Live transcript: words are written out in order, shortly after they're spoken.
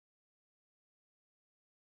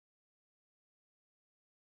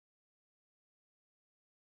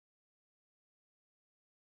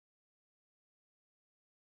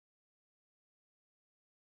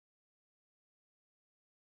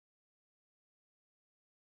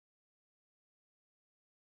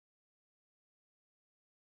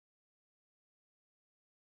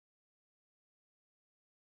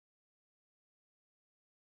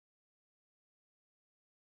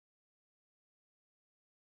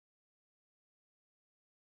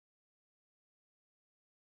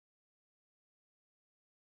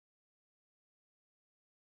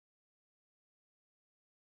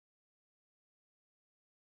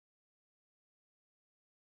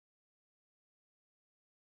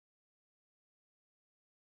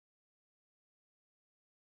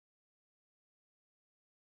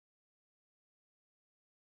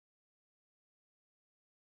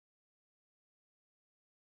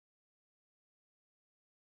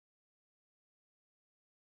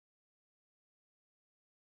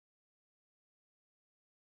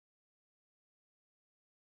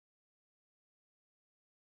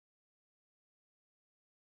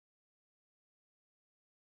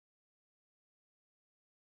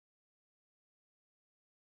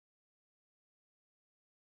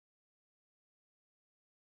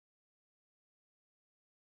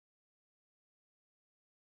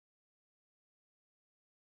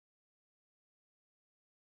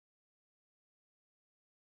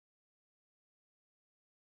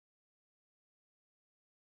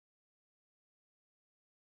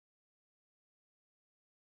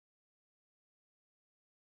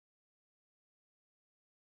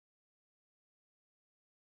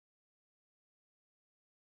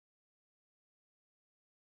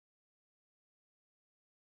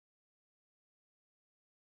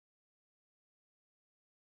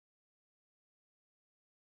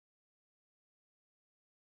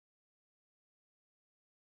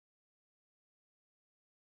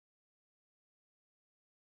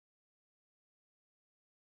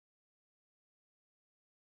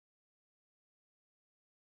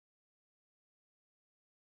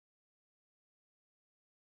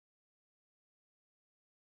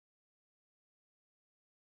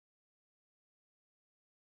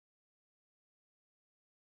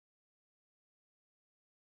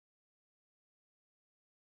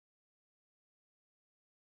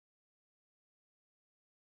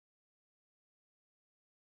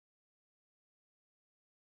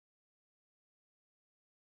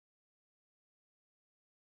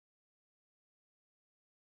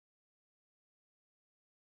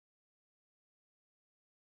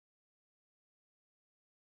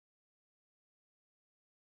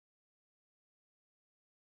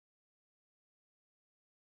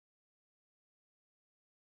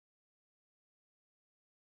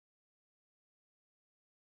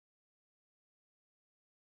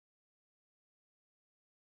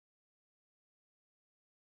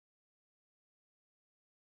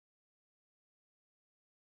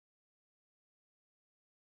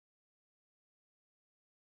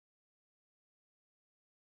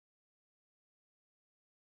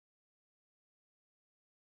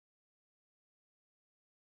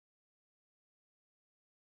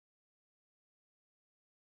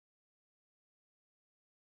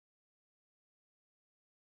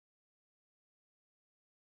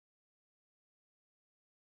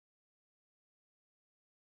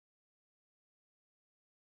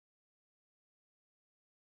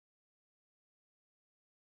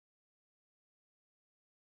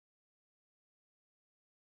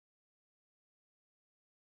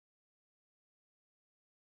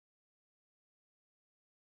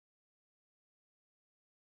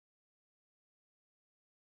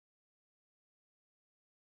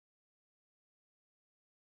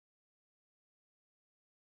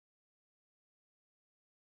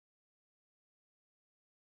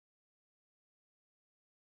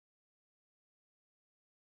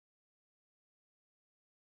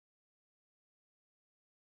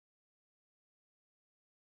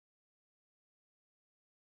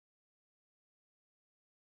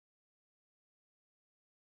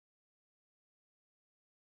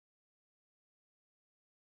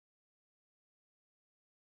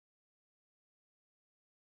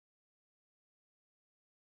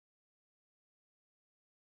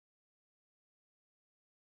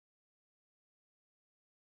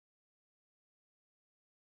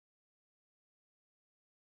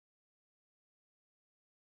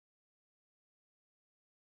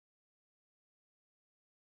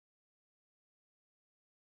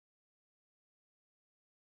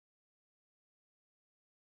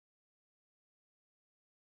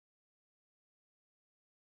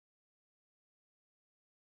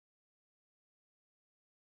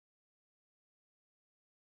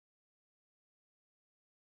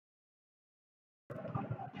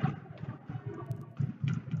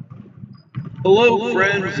Hello,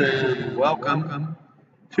 friends, and welcome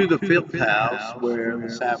to the Fifth House, where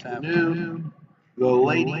this afternoon the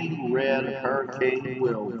Lady Red Hurricane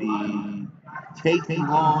will be taking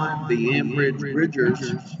on the AMBRIDGE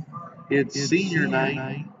Bridgers. It's senior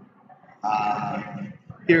night uh,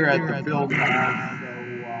 here at the field house,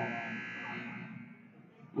 so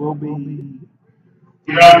we'll be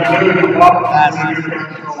Good afternoon and welcome to the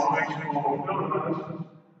Newcastle High School Philippines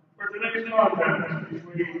for today's contest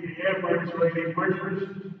between the AMBRIDGE Lady Bridgers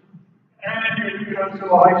and your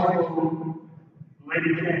Newcastle High School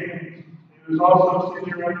Lady Kings. It is also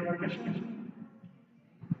senior recognition.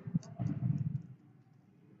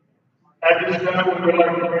 At this time, we would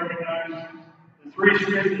like to recognize the three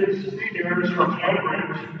seniors from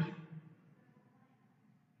AMBRIDGE.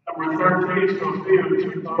 Number 13, Sophia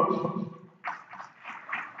Chipos.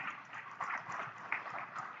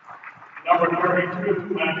 Number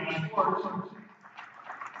 32, Matthew Schwartz.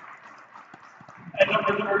 And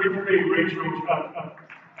number 33, Rachel Chuck.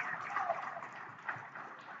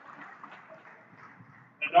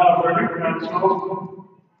 And now for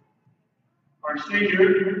Newcastle, our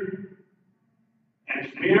senior,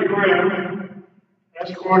 Angelina Graham,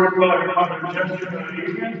 escorted by Mother Jessica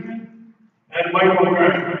Egan and Michael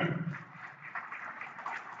Graham.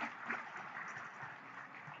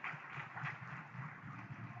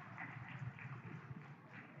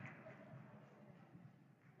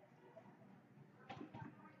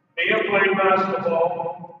 Mia played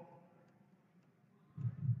basketball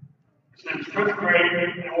since 5th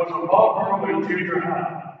grade and was a ball girl in junior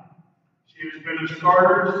high. She has been a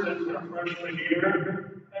starter since her freshman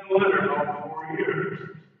year and led her all 4 years.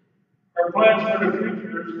 Her plans for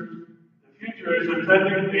the future is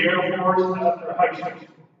attending the Air Force after high school.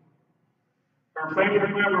 Her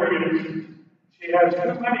favorite memory is she has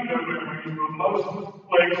too many good memories, but most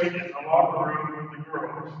plays in the locker room with the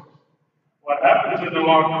girls. What happens in the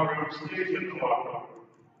locker room stays in the locker room.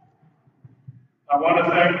 I want to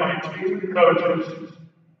thank my team and coaches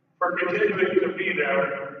for continuing to be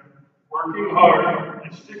there, working hard,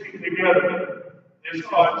 and sticking together this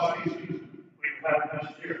odd season we've had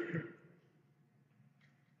this year.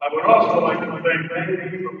 I would also like to thank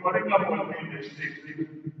Randy for putting up with me this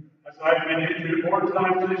season, as I've been injured more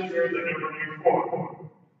times this year than ever before.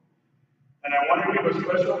 And I want to give a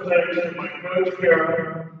special thanks to my coach,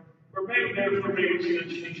 Kara, for being there for me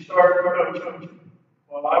since she started coaching.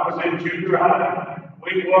 While I was in junior high,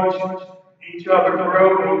 we watched each other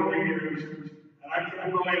grow over the years, and I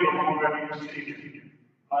can't believe I'm already a senior.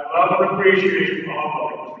 I love and appreciate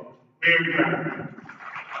all of you. Be good.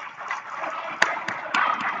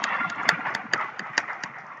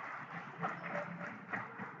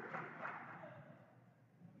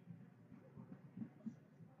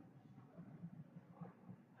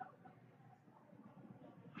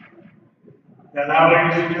 And now,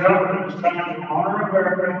 ladies and gentlemen, it's time to honor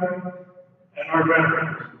America and our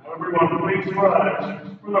veterans. Everyone, please rise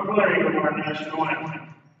for the playing of our national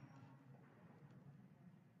anthem.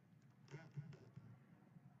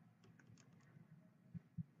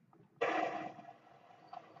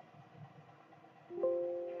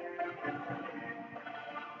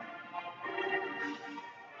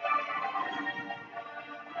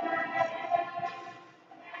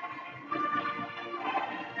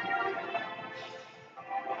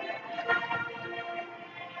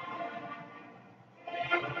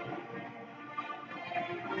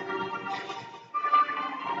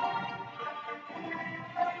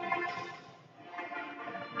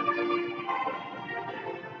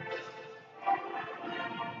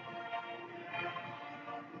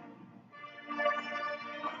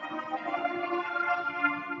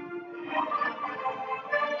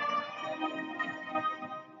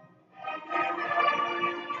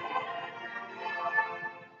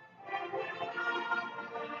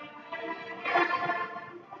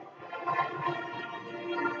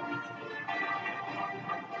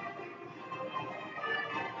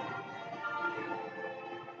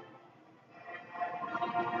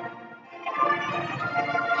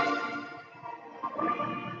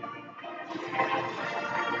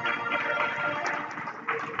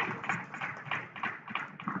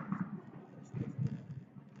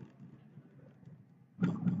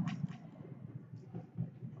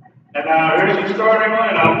 And now here's the starting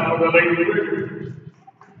lineup for the Lady Bridgers.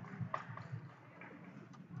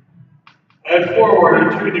 At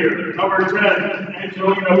forward, junior, number 10,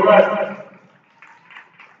 Angelina Brett.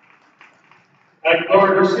 At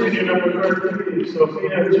guard, senior, number 13,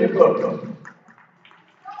 Sophia Chipos.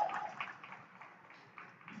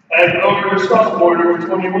 At guard, sophomore, number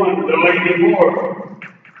 21, Delaney Moore.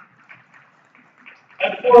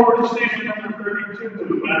 At forward, senior, number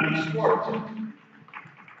 32, Matthew Schwartz.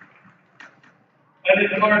 And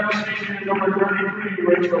in guard senior number 33,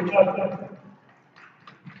 Rachel Tutta.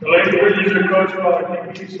 The Lady Bridges are coached by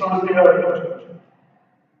Nikki Santiago.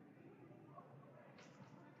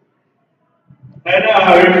 And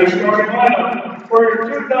now, here's the starting lineup for your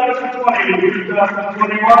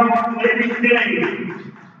 2020-2021 Lady Games.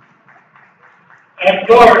 At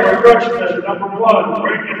guard, freshman number 1,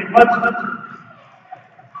 Reagan Hudson.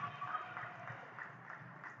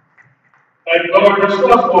 At guard,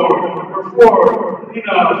 sophomore number 4,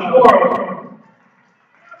 Nina Flora.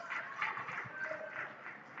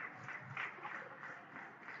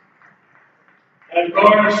 At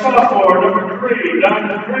guard, sophomore number 3,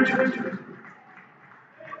 Diamond Richardson.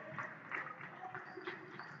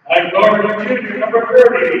 At guard, junior number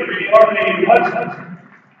 30, Arnie Hudson.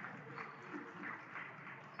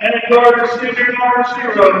 And at guard, senior number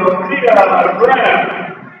 0, Leah Graham.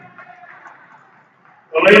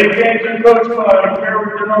 The Lady Games are coached by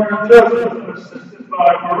Carrie Denard Joseph, assisted by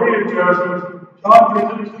Maria Joseph, Tom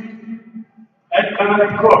Brzezinski, and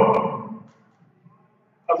Connie Cook.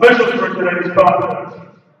 Officials for today's contest: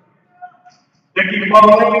 Nikki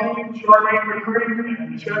Pauling, Charmaine McCree,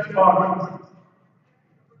 and Chet Bonner.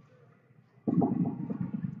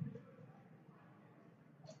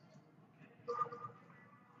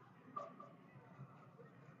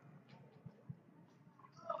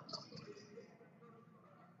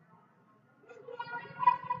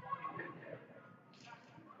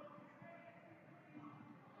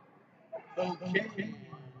 Okay,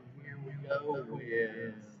 here we go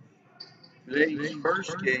with today's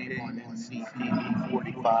first game on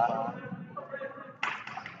NCTV45.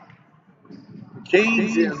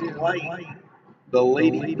 Canes in white, the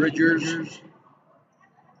Lady Bridgers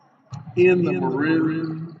in the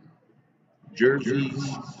maroon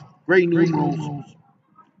jerseys, gray numerals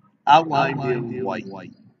outlined in white.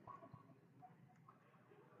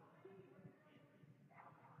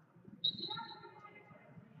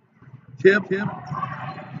 Tip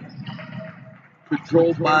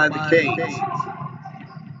controlled by the Canes.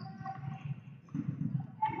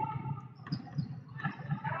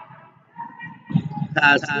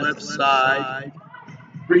 Pass left side,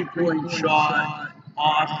 3-point shot,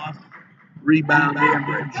 off, rebound,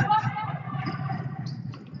 AMBRIDGE.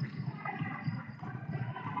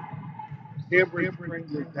 AMBRIDGE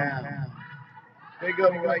brings it down. They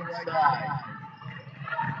go right side.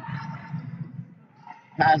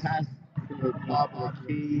 Pass to the top of the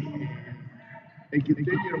key, and they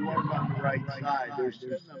continue to work on the right side. They're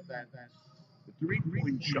setting up that the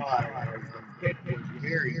 3-point shot as the kick was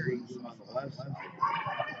very loose on the left side.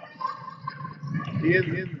 In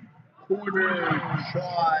the corner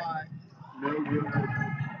shot, no good.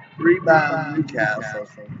 Rebound Newcastle.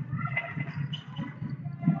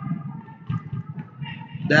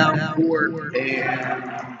 Down court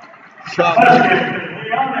and shot.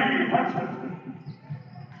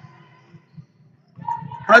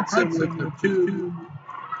 Hudson with the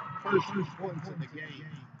first 2 points of the game.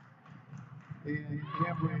 And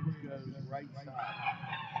AMBRIDGE goes right side.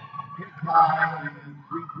 Pick high and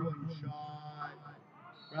 3-point shot.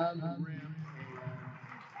 Round the rim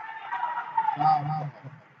and foul.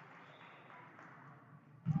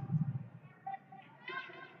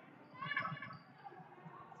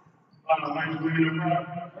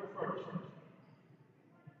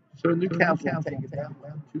 So Newcastle taking down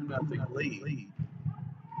 2-0 lead.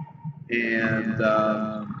 And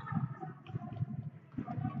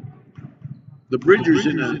the Bridgers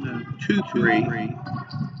in a 2-3.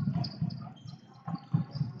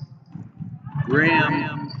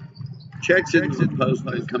 Graham checks into the post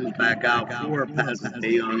and comes back out for a pass to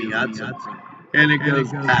Ayani Hudson. And it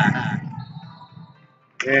goes back.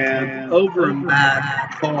 And over and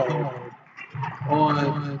back called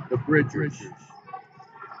on the Bridgers.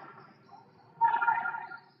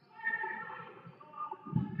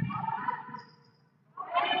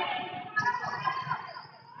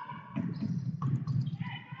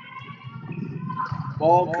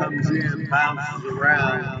 Ball comes in, bounces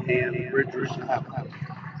around, and the Bridgers have it.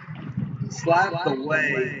 Slapped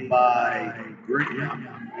away by Graham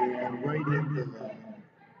and right into the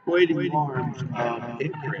waiting arms of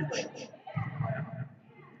AMBRIDGE.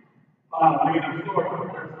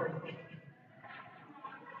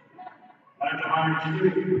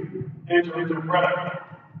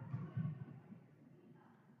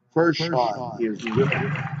 First shot is good.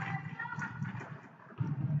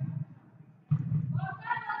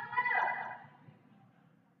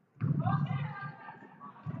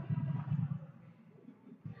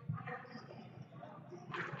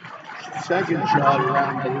 Second shot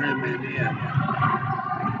around the rim and in.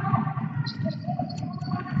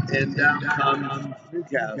 and down comes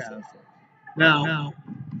Newcastle. Now,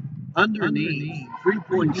 underneath,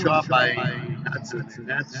 3-point shot by Hudson, and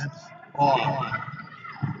that's off.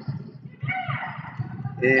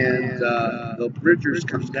 And the Bridgers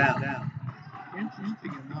come down.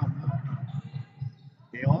 Interesting enough,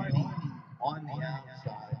 Keone on the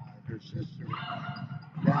outside, her sister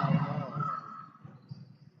down low.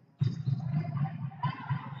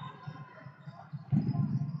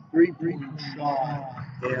 3-point shot,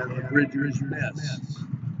 and the Bridgers miss.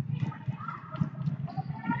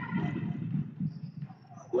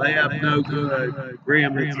 Layup no good.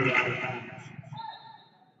 Graham hits it out of bounds.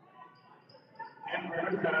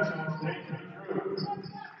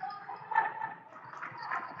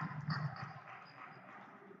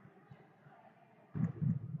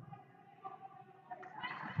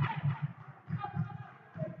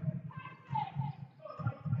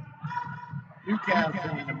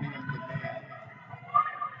 Newcastle in a man-to-man.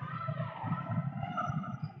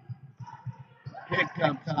 Pick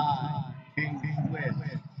up high. King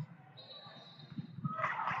switch.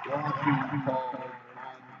 Walking call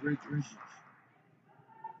on Bridgers.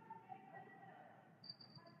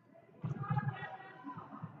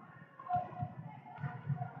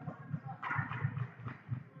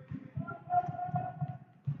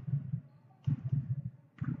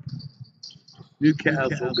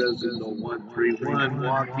 Newcastle goes into 1-3-1.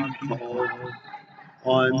 Walking call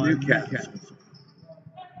on Newcastle.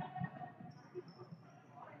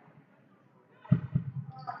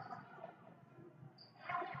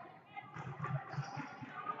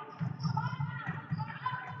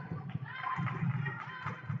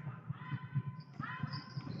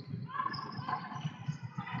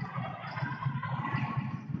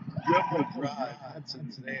 Dribble drive,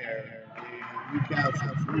 Hudson's there, and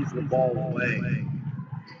Newcastle throws the ball away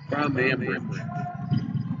from AMBRIDGE.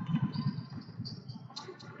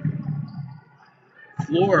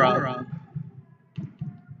 Flora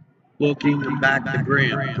looking back to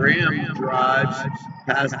Graham. Graham drives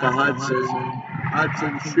past to Hudson.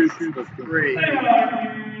 Hudson shoots the three.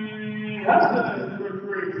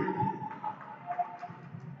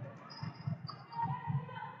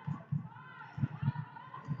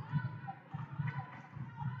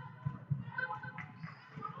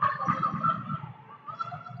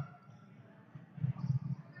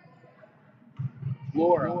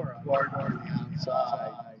 Flora guard on the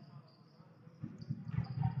outside.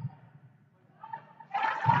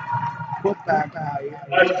 Put back high.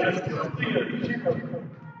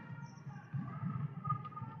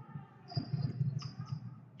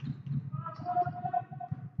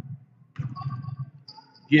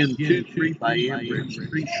 Again, 2-3 by AMBRIDGE.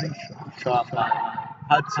 3-shot by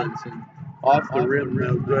Hudson. Off the rim,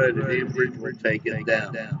 no good, and AMBRIDGE will take it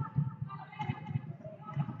down.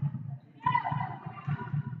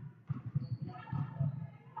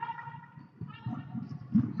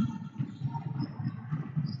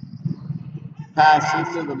 Pass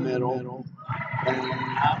into the middle, and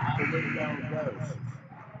out the window goes.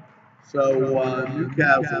 So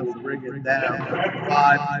Newcastle will bring it down to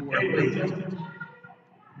 5-4 lead.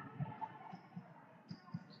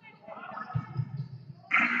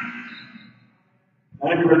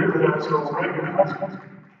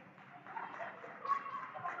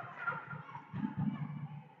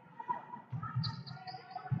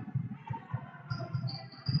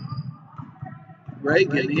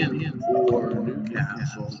 Reagan in for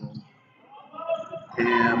Newcastle.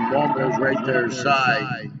 And ball goes right to her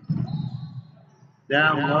side.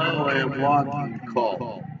 Down low and blocking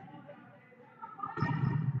call.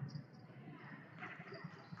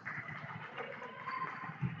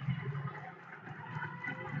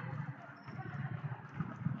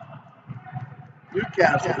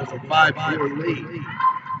 Newcastle has a 5-4 lead.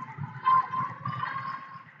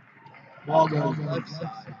 Ball goes left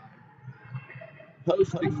side.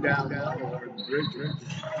 Posting down low are the Bridgers.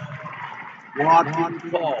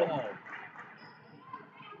 Blocking call.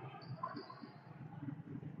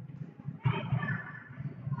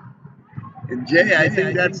 And Jay, I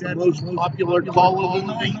think that's the most popular call of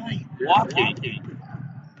the night. Walking.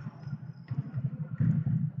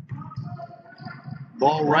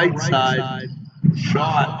 Ball right side.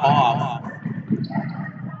 Shot off.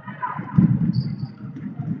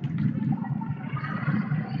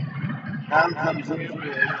 Down comes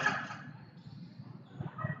AMBRIDGE.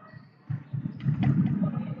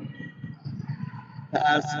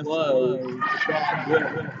 Pass low. Shot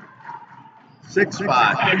good. 6-5.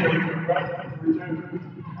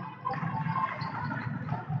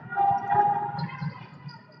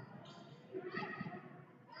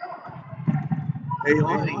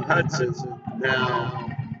 Keone Hudson now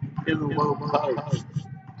in the low post.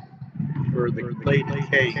 over the completed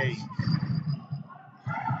case.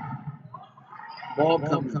 Ball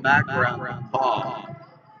comes back around the paw.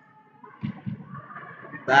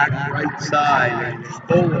 Back right side and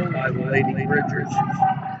stolen by the Lady Bridgers.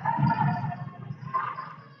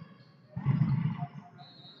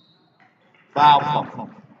 Foul.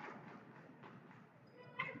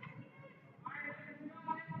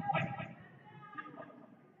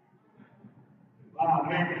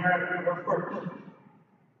 Maybe had it first.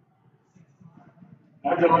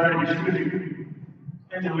 That's a lady shooting.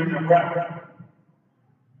 Angelina Brown.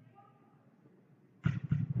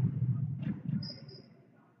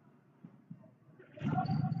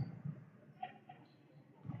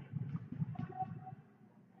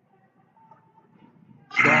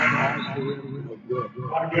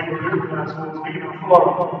 I can't believe that's what's being on the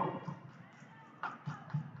floor.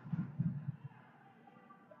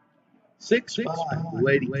 6-5,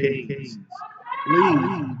 Lady Kings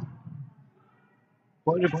lead.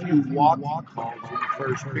 Quite a few walking calls in the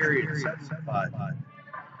first period, 7-5.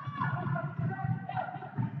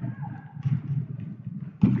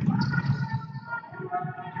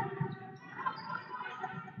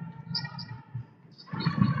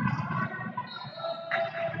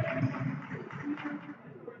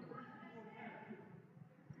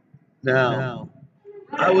 Now,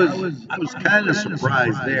 I was kind of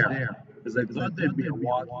surprised there because I thought there'd be a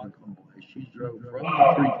walking call. She drove from the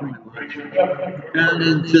 3-point line down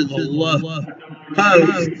into the left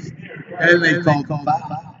post, and they called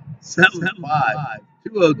foul. 7-5,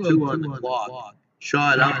 2:02 on the clock.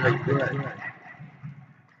 Shot up and good.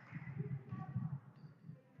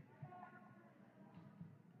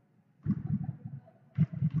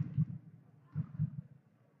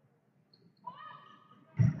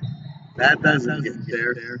 That doesn't get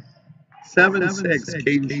there. 7-6,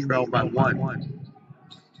 Caden trail by 1.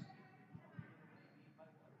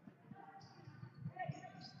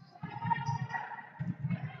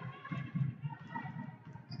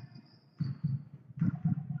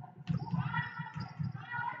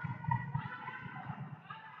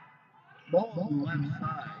 Ball on the left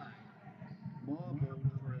side. Ball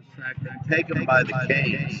for a second. Taken by the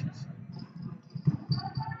Canes.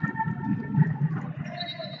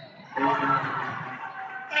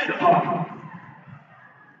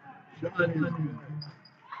 Shot is good.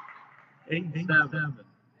 8-7.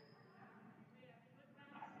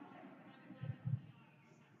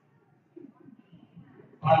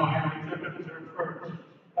 Henry Tippett served first.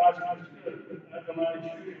 Pass was good. That's a lady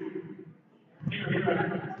shooting.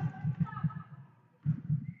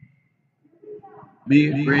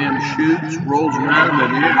 Mia Graham shoots, rolls around,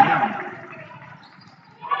 and in.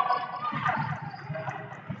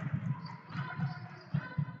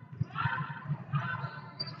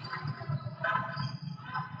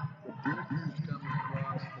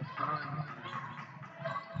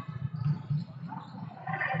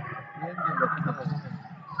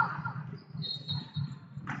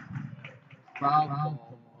 Foul call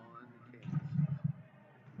on the Kings.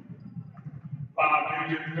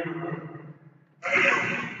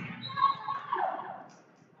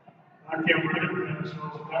 I can't believe that. So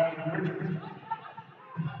glad you mentioned it.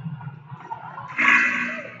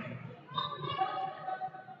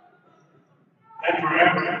 And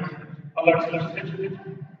forever, Alexis Hitchens.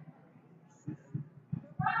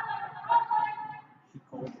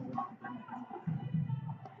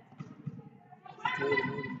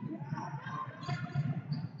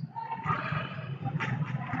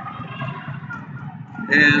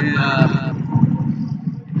 And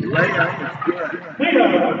layup is good.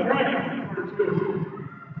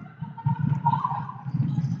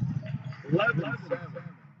 11-7.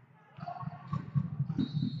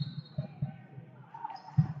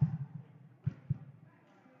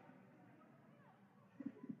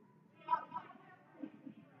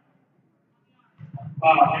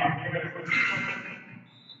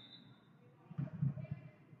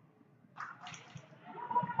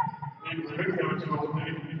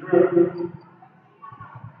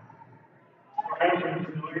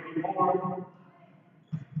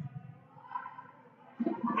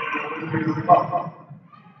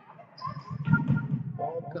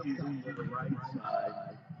 Ball comes into the right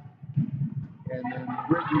side, and then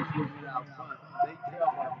Bridges puts it out front. They trail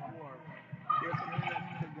by 4 with a minute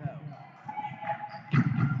to go.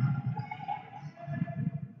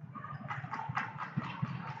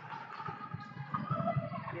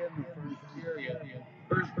 In the first period.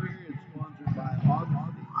 First period sponsored by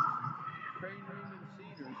Augustine, Crane Room and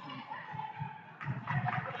Cedars.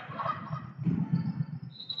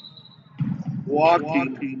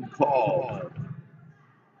 Walking call.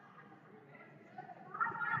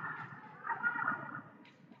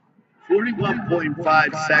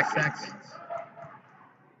 41.5 seconds,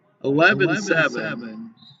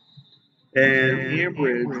 11-7, and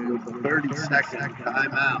AMBRIDGE with a 30-second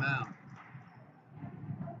timeout.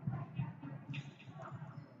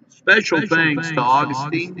 Special thanks to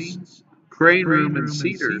Augustine's, Crane Room, and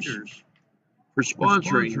Cedars for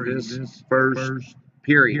sponsoring this first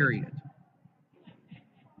period.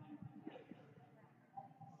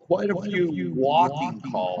 Quite a few walking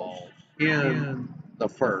calls in the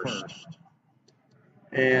first.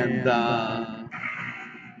 And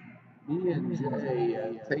me and Jay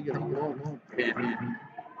have taken a look at a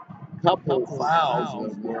couple fouls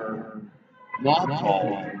that were not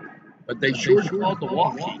called, but they sure called the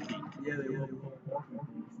walking. Yeah, they will call walking.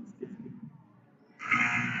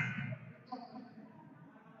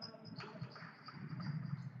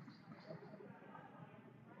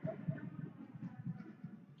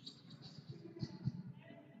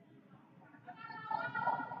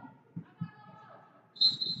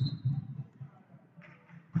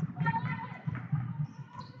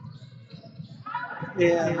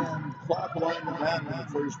 And clock winding down in the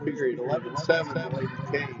first period, 11-7, the Lady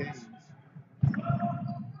Canes.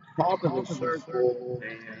 Top of the circle,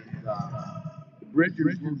 and the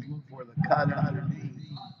Bridgers looking for the cut underneath,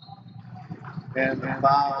 and the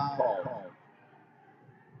foul call.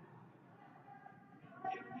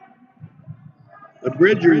 The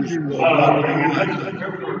Bridgers will go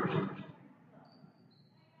on.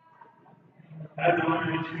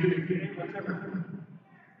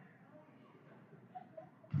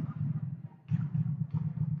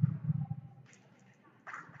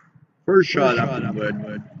 First shot up and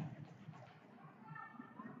good.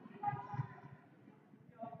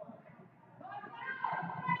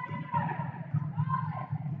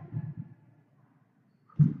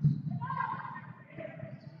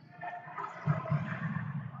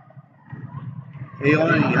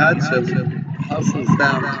 Aoni Hudson hustles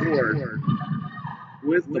down court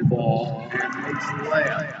with the ball and makes the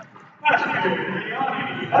layup.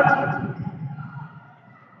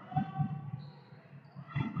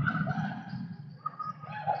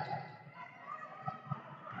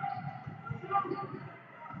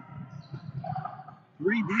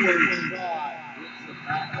 3-point shot hits the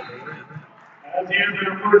back of the rim. At the end of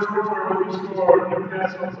the first quarter, we scored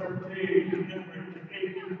Newcastle 13, AMBRIDGE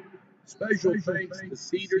 8. Special thanks to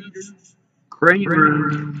Cedars, Crane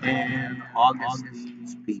Room, and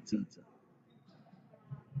Augustine's Pizza.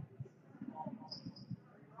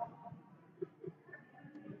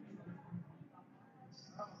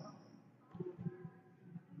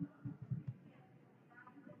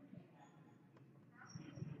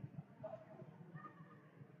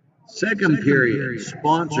 Second period,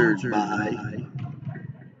 sponsored by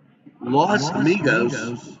Los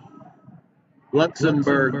Amigos,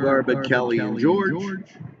 Luxembourg, Garba, Kelly, and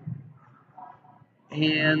George,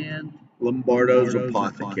 and Lombardo's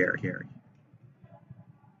Apothecary.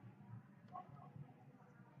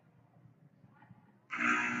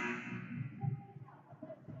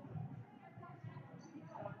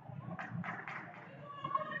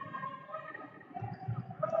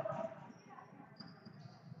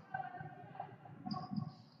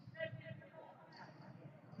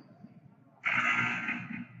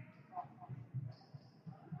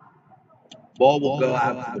 Ball will go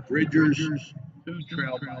out to the Bridgers, who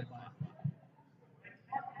trail by 5.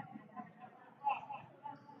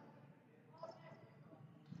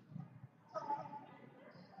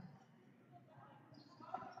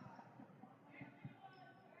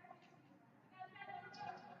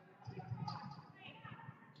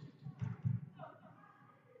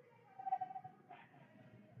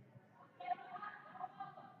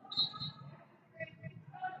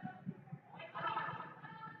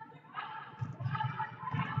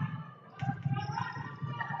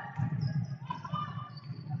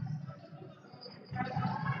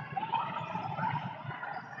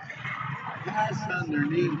 Pass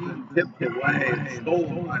underneath and tipped away and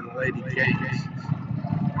stolen by the Lady Canes.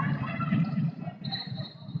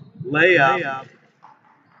 Layup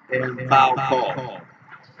and foul call.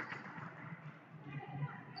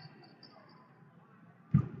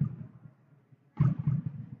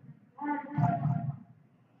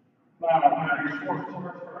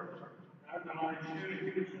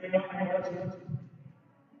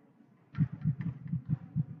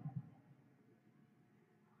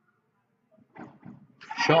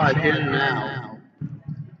 Shot in now.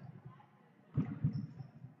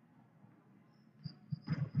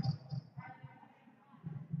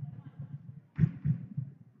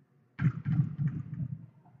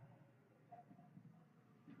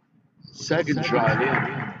 Second shot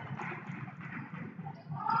in.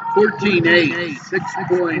 14-8,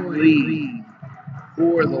 6-point lead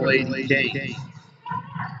for the Lady Canes.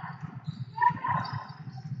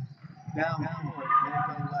 Down court, they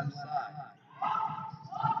go left side.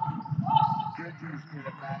 Bridgers get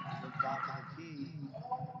it back to the top of the key.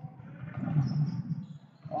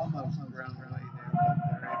 Almost ground away there, but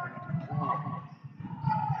they're able to control it.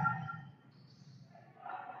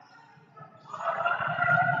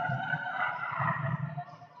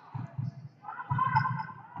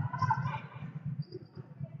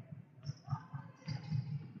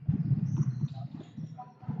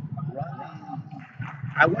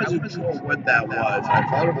 I wasn't sure what that was. I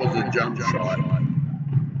thought it was a jump shot.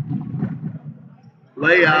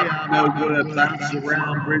 Layup, no good. Bounce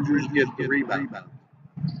around. Bridgers get the rebound.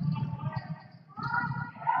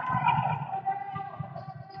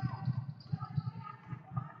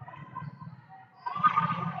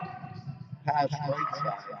 Pass right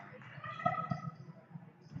side.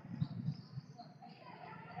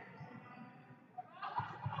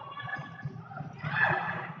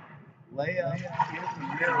 Layup in the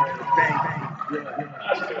middle. Bang. Good.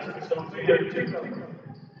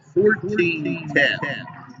 14-10.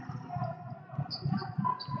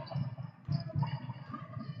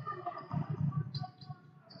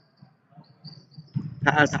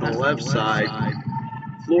 Pass the left side.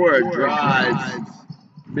 Flora drives,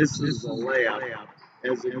 misses the layup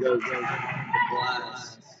as it goes on the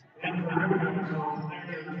glass.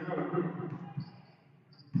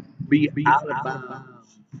 Be out of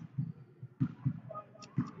bounds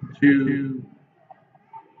to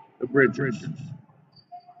the Bridgers.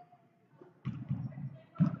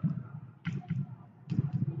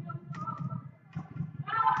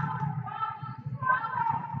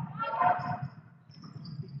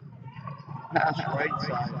 Pass right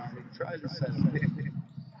side. They try to set a pick,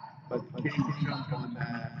 but the Kings jump on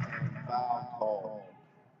that and foul call.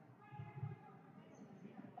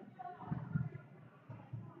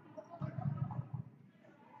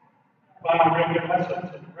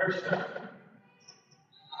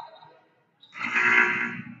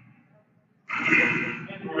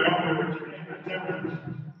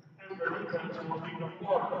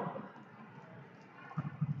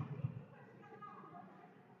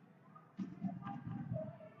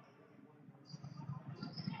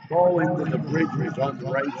 Ball into the Bridgers on the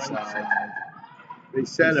right side. They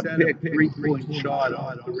set a pick, 3-point shot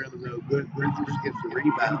off the rim, no good. Bridgers get the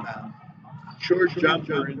rebound. Short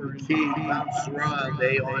jumper in the key, bounce around.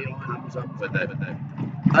 Aoni comes up with it.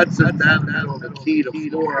 Hudson down the middle of the key to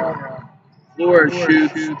Flora. Flora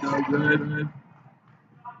shoots, no good.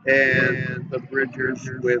 And the Bridgers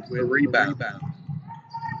with the rebound.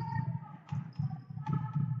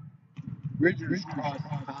 Bridgers cross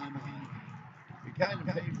timing. You kind of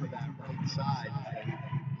pay for that right side.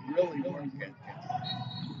 They really work it.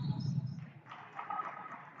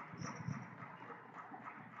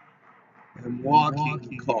 And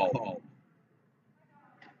walking call.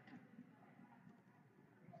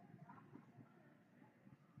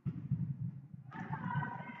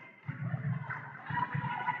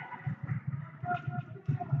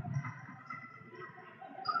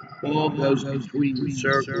 Ball goes between the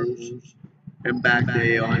circles and back to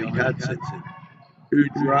Aoni Hudson, who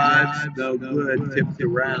drives, no good, tipped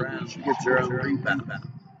around, and she gets her own rebound.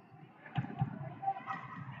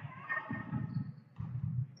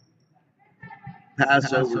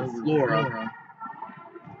 Pass over Flora.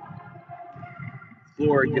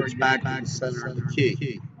 Flora gets back in the center of the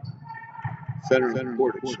key. Center of the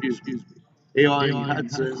court, excuse me. Aoni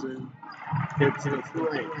Hudson hits the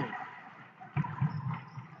three.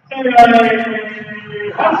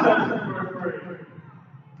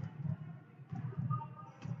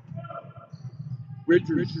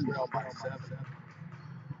 Bridgers trail by 7.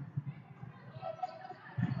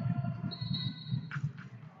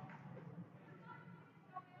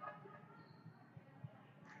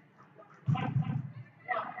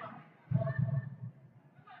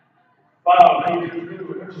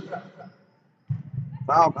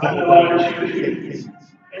 Foul call on the Kings.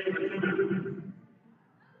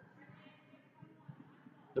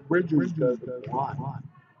 The Bridgers go to the line.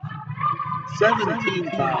 17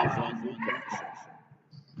 fouls on the Kings.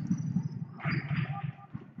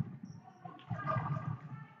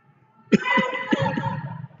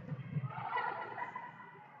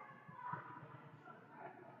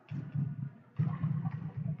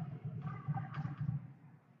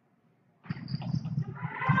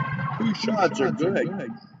 Two shots are good.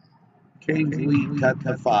 Kings lead cut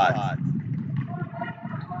to 5.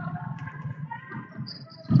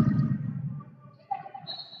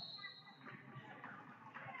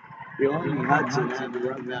 Aoni Hudson had to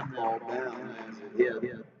run that ball down as it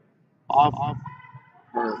hit. off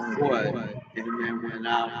her foot and then went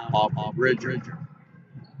out off the bridge.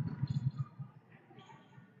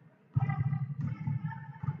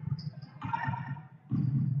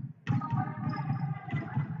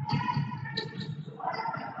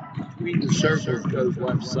 Between the circles goes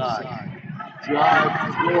left side.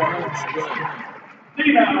 Drive forward, good.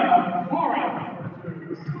 Tina, 4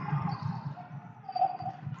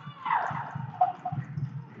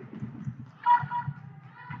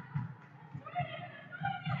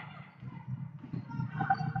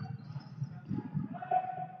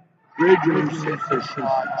 Bridges hit the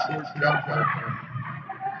shot, short jumper.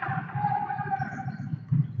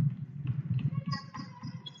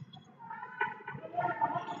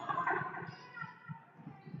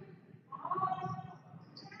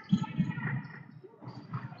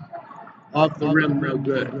 Off the rim, no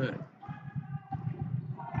good.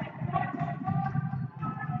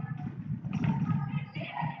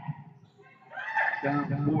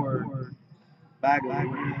 Down forward, back of the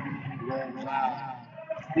rim, rolls out.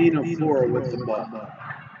 Nina 4 with the ball.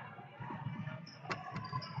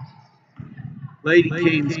 Lady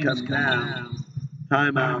Kings come down.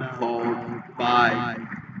 Timeout called by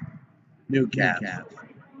Newcastle.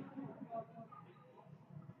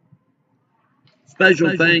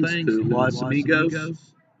 Special thanks to Los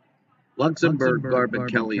Amigos, Luxembourg, Garba,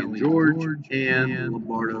 Kelly, and George, and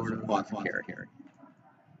Lombardo's Apothecary.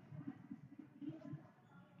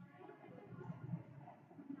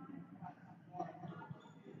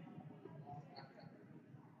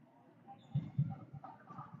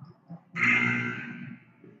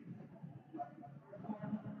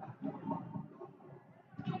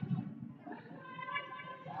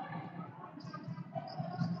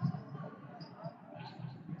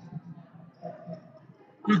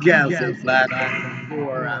 Newcastle's back on the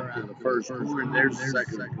floor after the first quarter, and there's the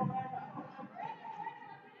second quarter.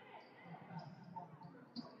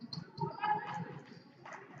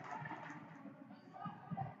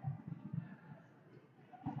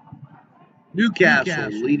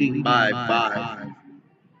 Newcastle leading by 5.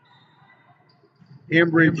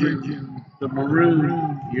 Ambridge in the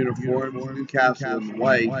maroon uniforms, Newcastle in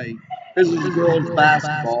white. This is girls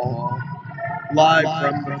basketball, live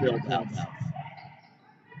from the field house.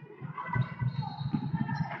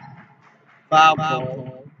 Foul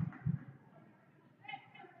call.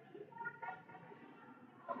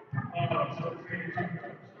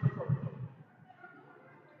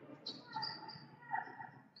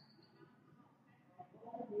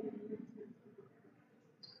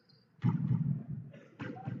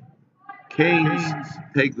 Canes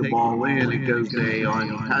take the ball in. It goes to Aon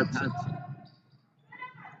Hudson.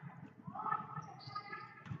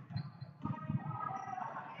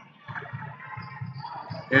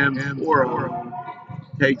 And Oro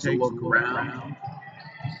takes a look around.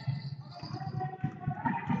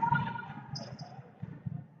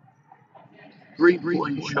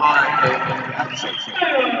 Three-point shot. Aon Hudson.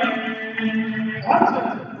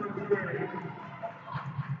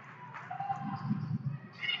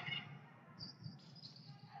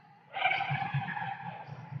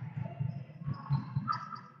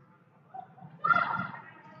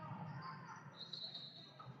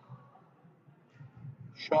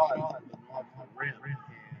 Shot off the rim.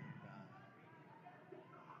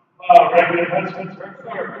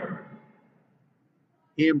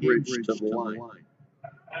 Ambridge to the line.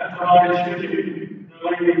 That's why it should be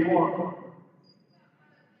the lady 4.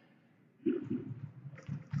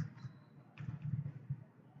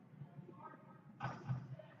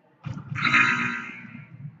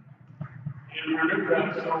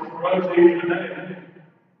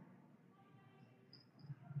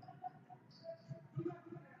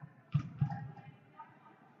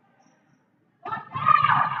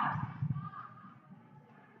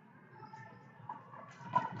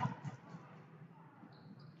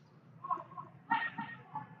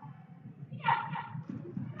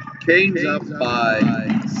 Canes up by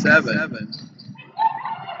 7.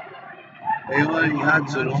 Aon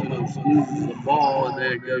Hudson almost loses the ball, and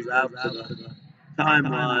then it goes out to the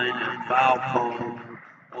timeline and foul call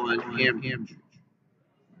on Ambridge.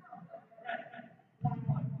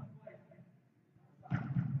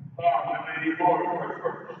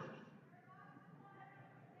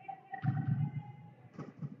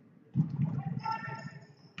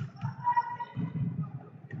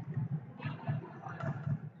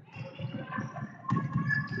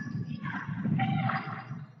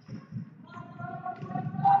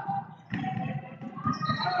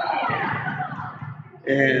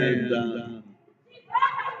 And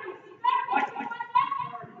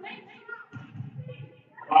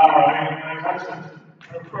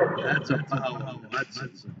that's a foul on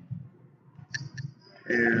Hudson.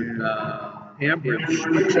 And Ambridge Ambridge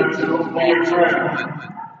switching has to the no clear boxes track.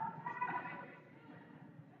 one.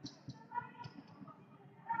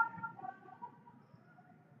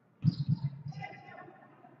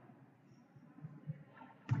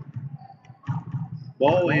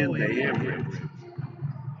 Ball into Ambridge.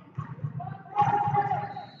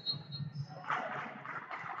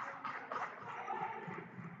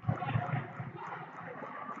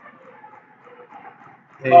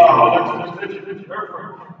 Oh, that's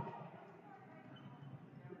perfect.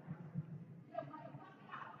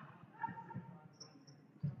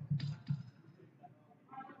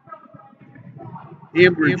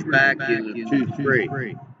 Ambridge back in the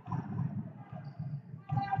 2-3.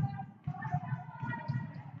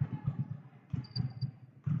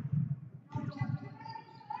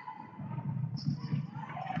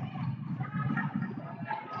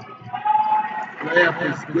 Layup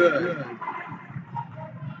is good.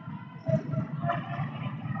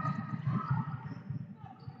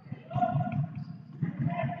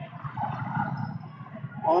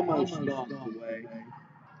 Almost knocked away.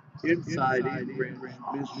 Inside Ambridge,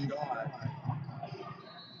 missed shot.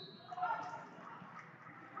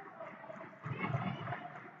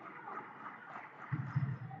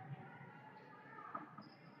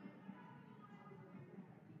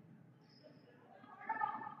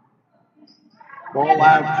 Ball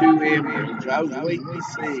out to Ambridge. I was waiting to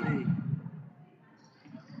see.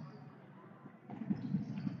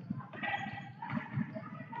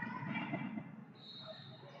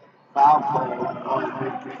 Foul call on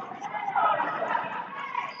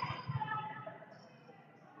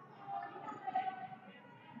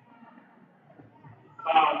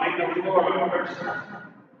Make the floor first.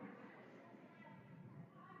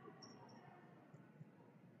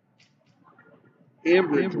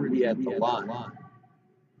 Ambridge will be at the line.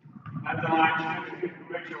 At the line,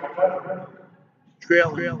 make sure whatever.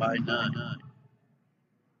 Trailing by 9.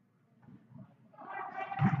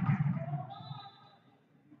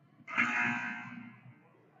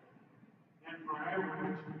 And for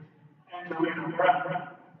Ambridge, and to lead the breath.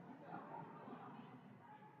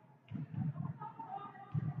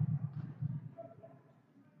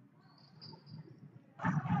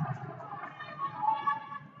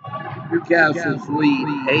 Newcastle's lead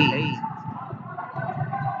 8.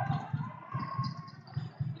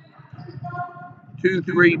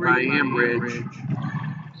 2-3 by Ambridge.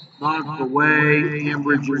 Knocked away.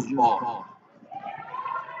 Ambridge's ball.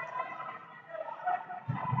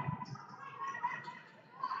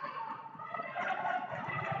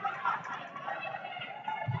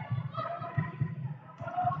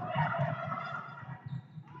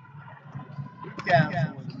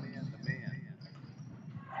 Newcastle was man-to-man.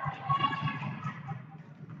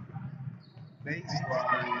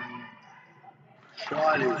 Baseline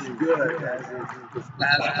shot is good as it's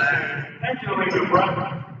passed back. Thank you to lead the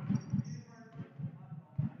breath.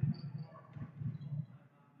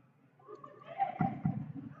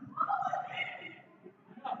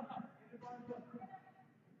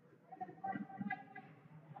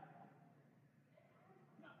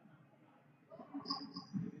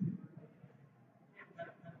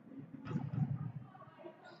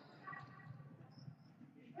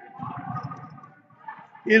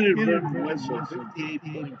 Inadvertent whistle,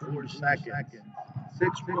 58.4 seconds.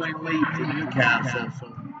 6-point lead to Newcastle.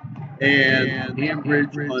 And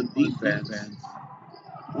Ambridge on defense.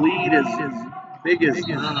 Lead is as big as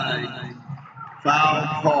 9.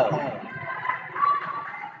 Foul call.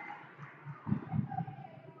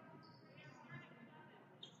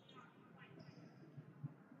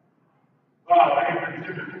 Wow,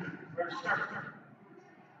 Ambridge, first start.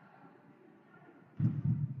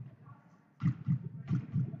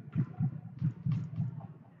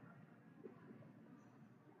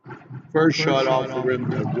 First shot off the rim,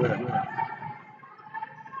 no good.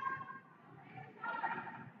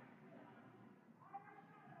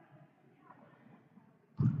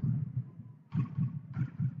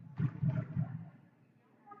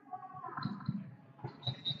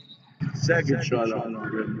 Second shot off the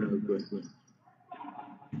rim, no good.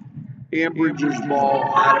 Ambridge's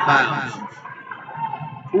ball out of bounds.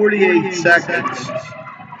 48 seconds.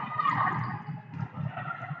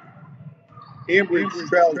 Ambridge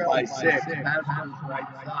trails by 6. Pass goes right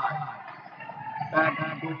side. Back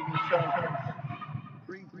between the circles.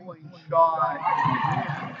 3-point shot.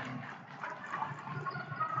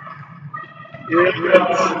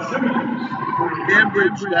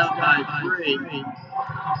 Ambridge down by 3.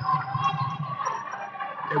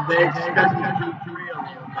 And they extended to 3 a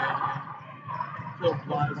little bit to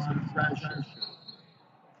apply some pressure.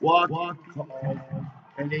 Walk called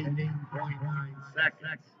at 18.9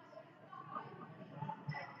 seconds.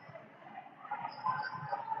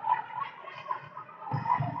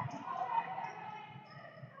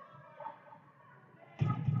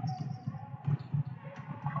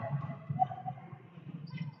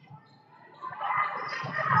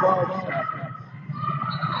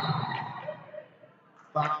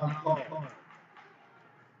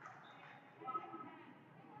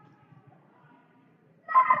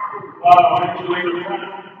 Angelina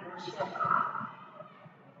Brown, first step.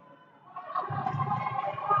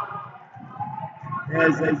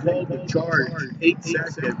 As they called the charge, 8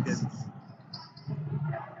 seconds.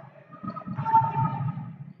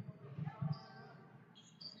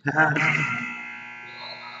 Pass.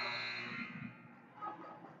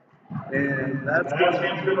 And that's That's the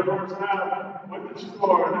end of the first half. With the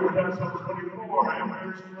score, Newcastle 24,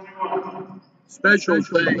 Amherst 21. special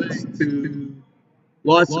thanks to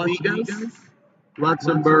Los Amigos,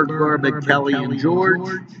 Luxembourg, Garbutt, Kelly, and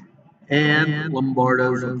George, and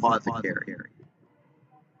Lombardo's Apothecary.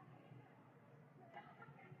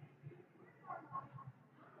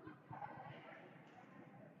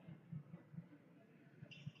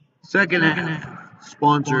 Second half,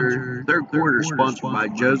 third quarter sponsored by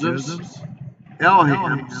Joseph's,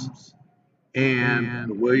 Elham's, and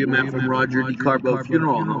the William F. and Roger DeCarbo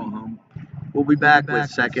Funeral Home. We'll be back with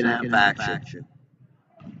second half action.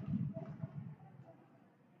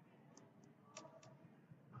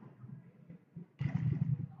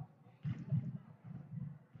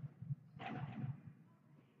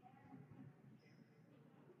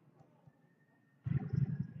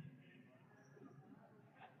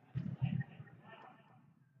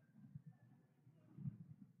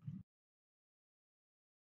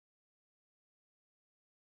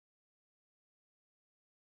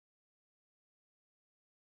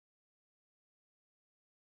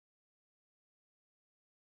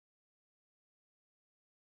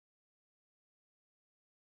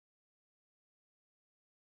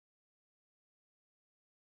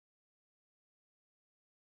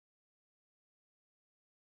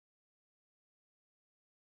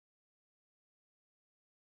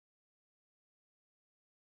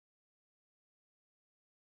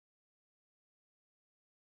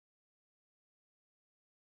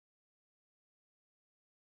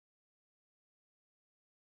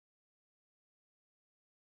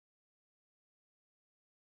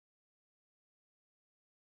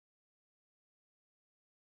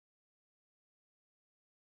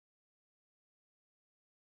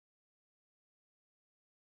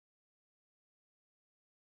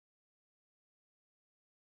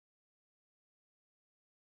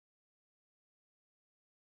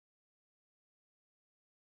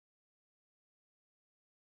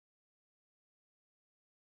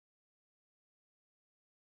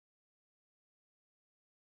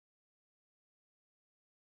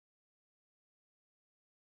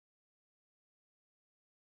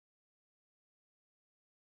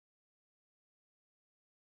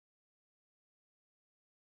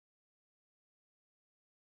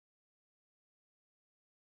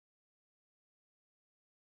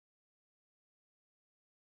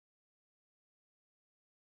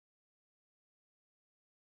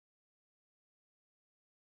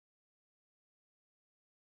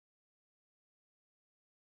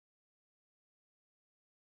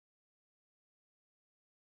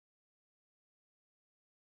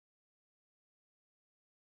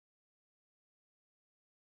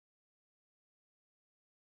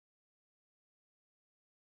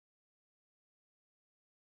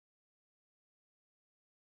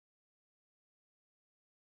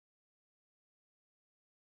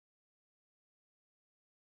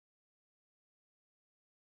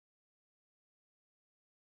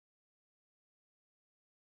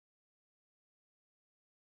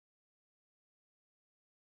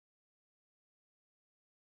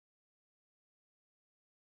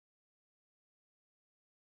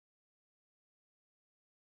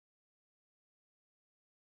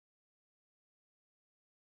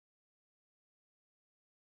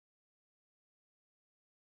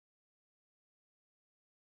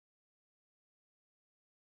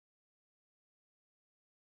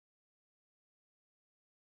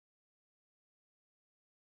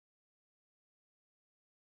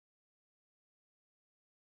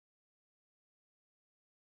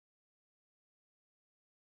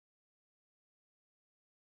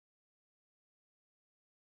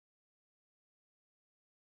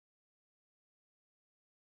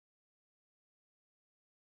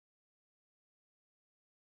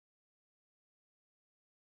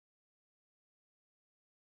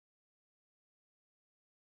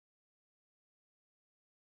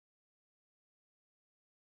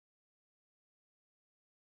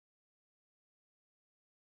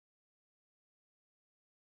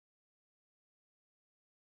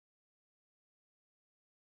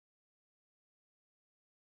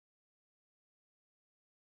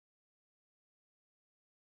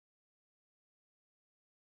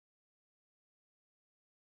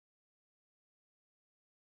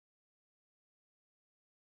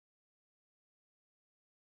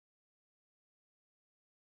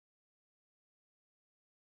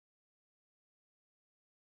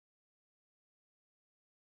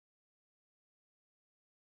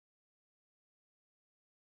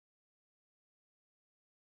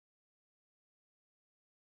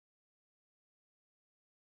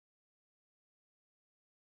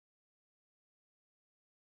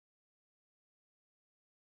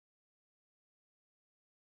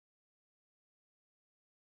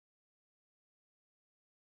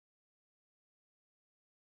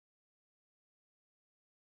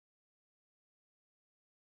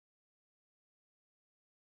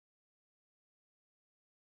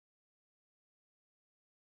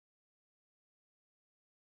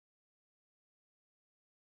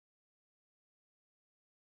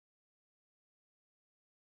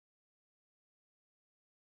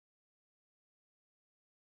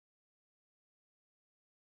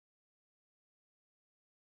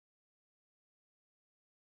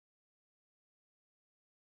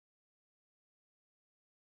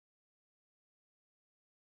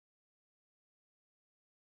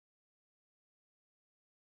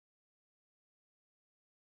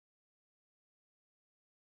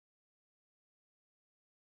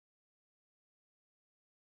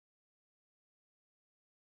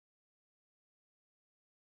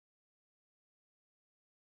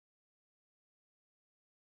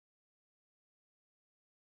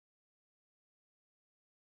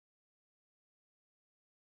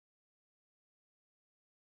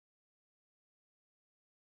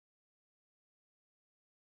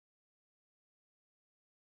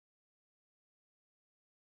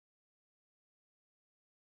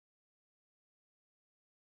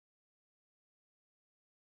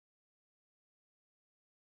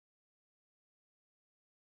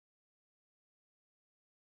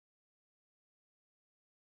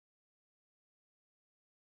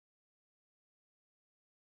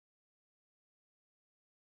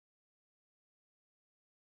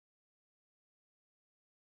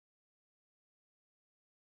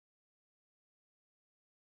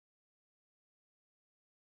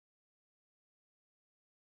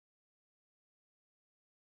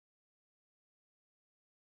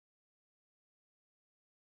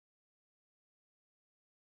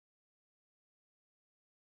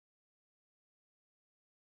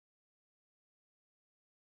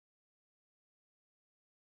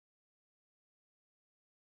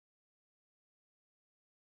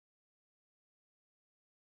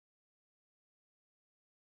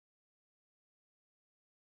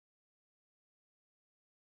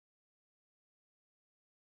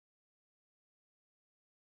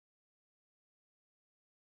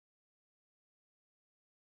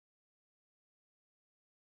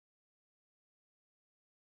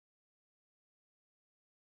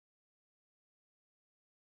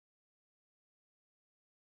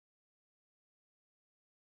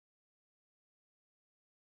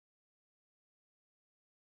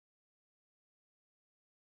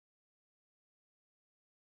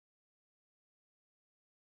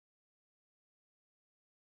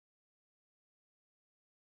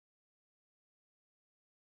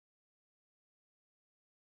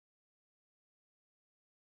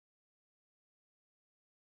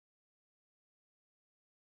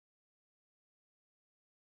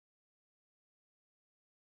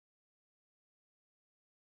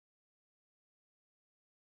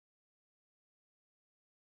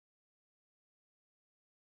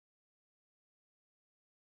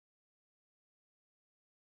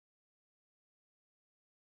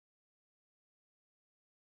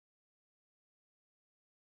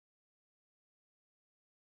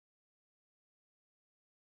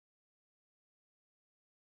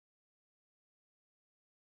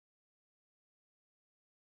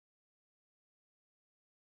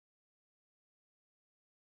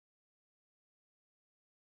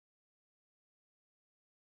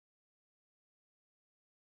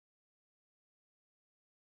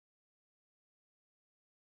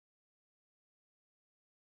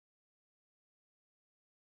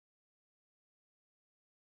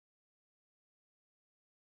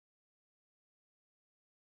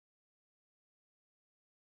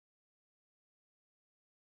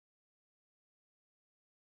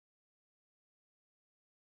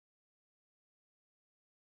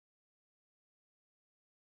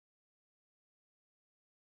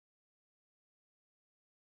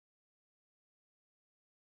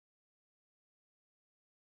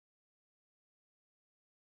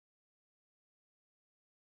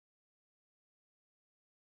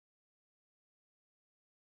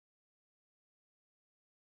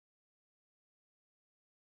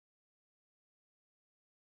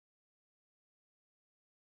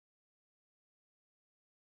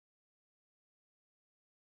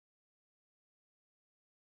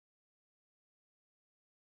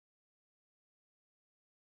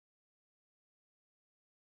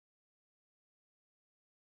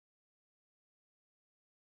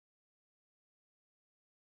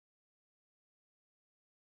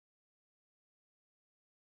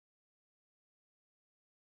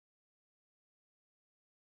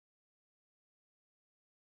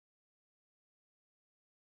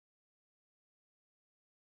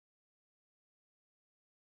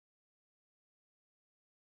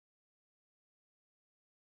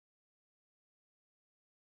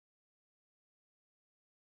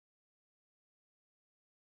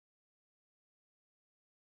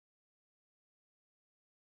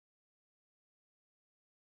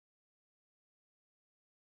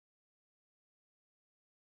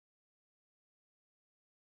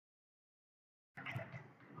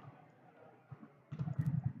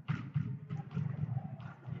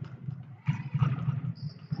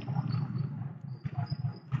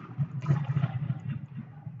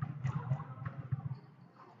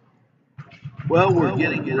 Well, we're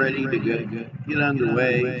getting ready to get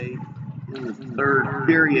underway in the third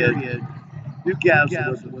period.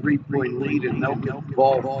 Newcastle with a 3-point lead, and they'll get the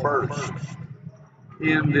ball first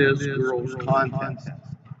in this girls' contest.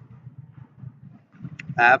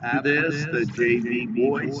 After this, the JV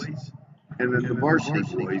boys and then the varsity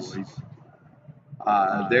boys,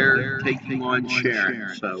 they're taking on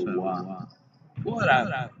Sharon. So, what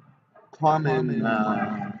a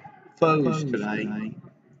common foes tonight.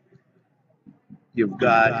 You've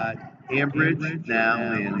got AMBRIDGE now,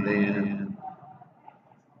 and then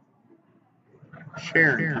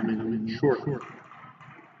Sharon coming in shortly.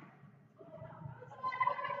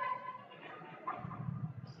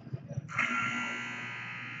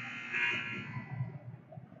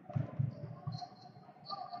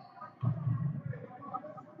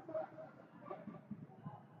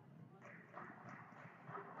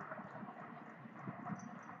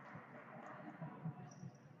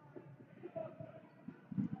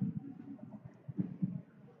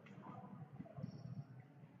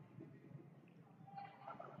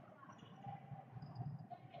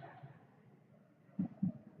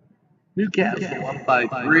 Newcastle up by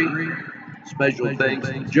 3. Special thanks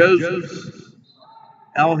to Joseph's,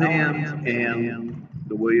 Elhams, and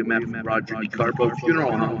the William F. and Roger D. Carbo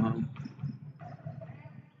Funeral Home.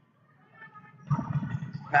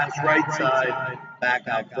 Pass right side, back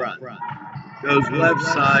out front. Goes left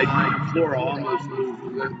side, Flora almost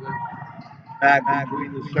loses it. Back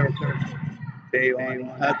between the circles. Taylor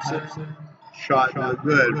Hudson, shot no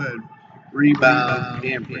good. Rebound,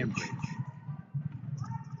 AMBRIDGE.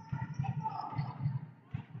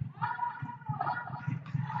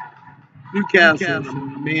 Newcastle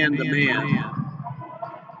man to man.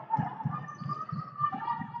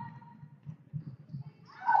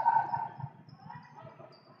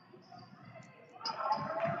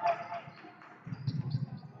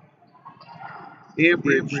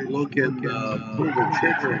 AMBRIDGE looking to pull the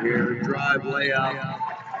trigger here. Drive layout.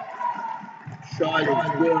 Shot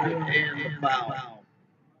is good and the foul.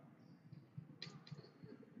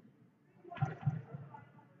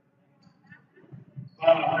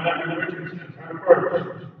 Richardson, her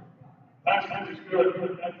first. Last is good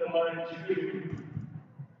at the line shooting.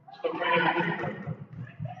 So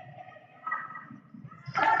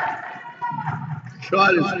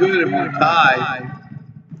Shot is good and we tie.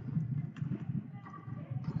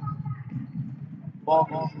 Ball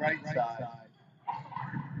goes right side.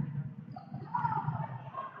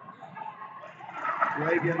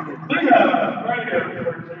 Reagan and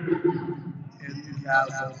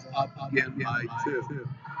Newcastle up again by 2.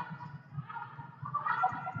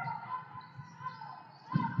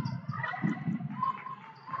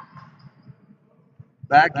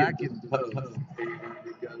 Back in post.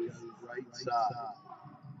 It goes right side.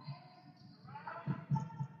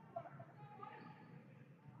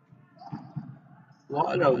 A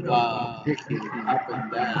lot of picking up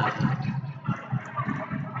and down.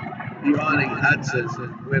 Yawning Hudson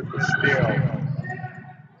with the steal.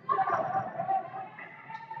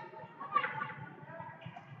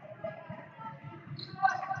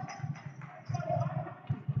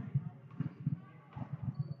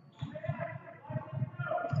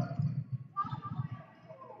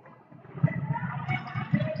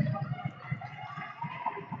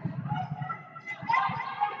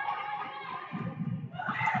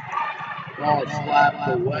 Ball slapped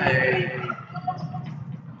away.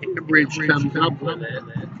 AMBRIDGE comes up with it.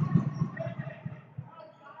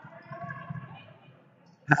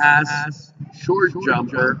 Pass, short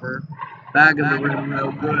jumper, back of the rim,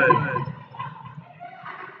 no good.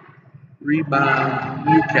 Rebound,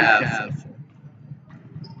 Newcastle.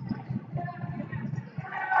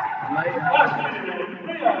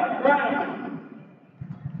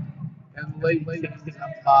 And late takes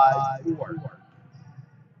up by 4.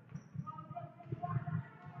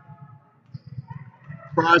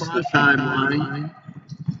 Across the timeline,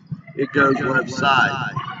 it goes left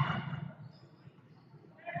side.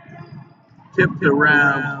 Tipped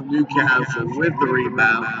around, Newcastle with the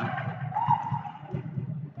rebound.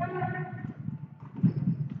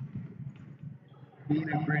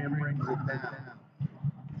 Nina Graham brings it down.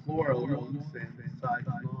 Flora looks and decides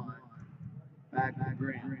on. Back to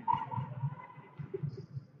Graham.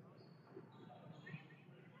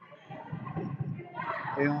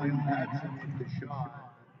 Alien Hudson with the shot.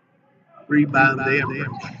 Rebound, AMBRIDGE.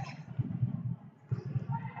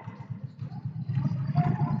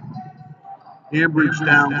 AMBRIDGE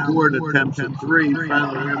down court, attempts a 3, front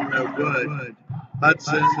of the rim, no good.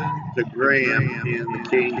 Hudson to Graham, and the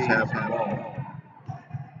Kings have the ball.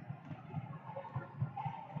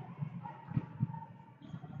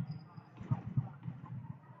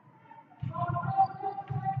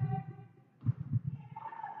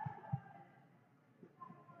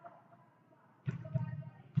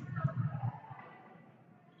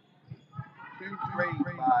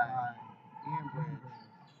 three by AMBRIDGE.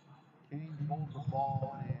 Kane pulled the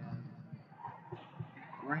ball and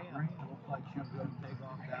Graham looked like she was going to take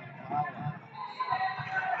off down the foul line.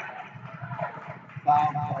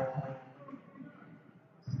 Foul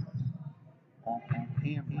call on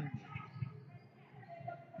AMBRIDGE.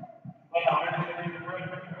 Wow,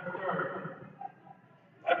 NCTV45 third.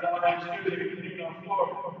 That's the line shooting on the floor.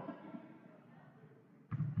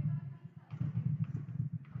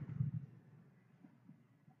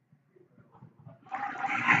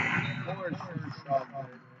 Moore's first shot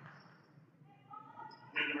good.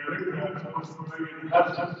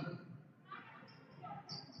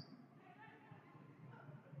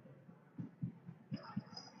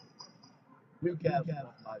 Newcastle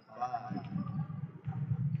up by 5.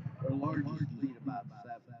 Their largest lead about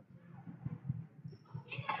 7.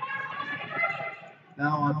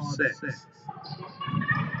 Now up 6.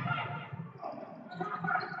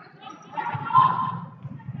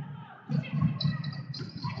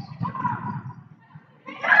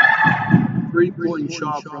 Three-point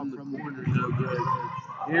shot from the corner, no good.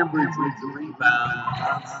 AMBRIDGE with the rebound,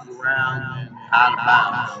 bounces around and out of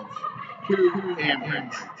bounds to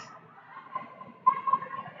AMBRIDGE.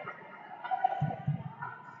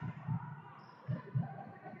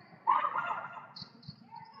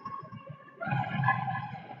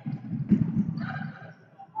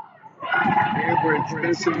 AMBRIDGE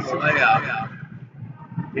missing the layup.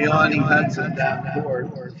 Milani Hudson down court.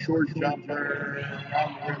 Short jumper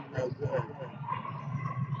around the rim, no good.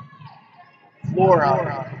 Flora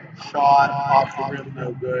shot off the rim,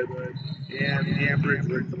 no good. And AMBRIDGE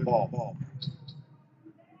with the ball.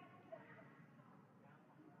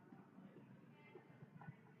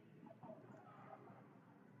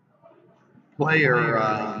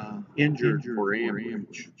 Player injured for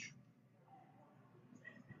AMBRIDGE.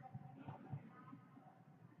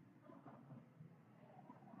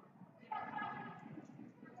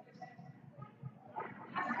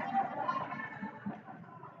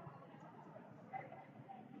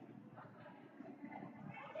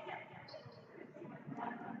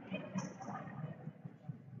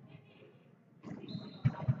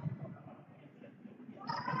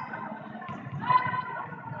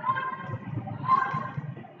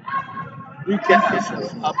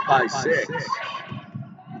 Newcastle up by 6.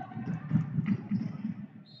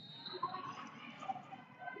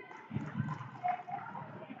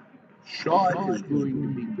 Shot is going to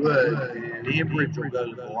be good, and AMBRIDGE will go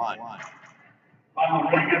to the line. Final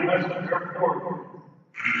ring less than third quarter.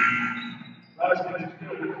 Varsity is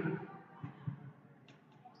good.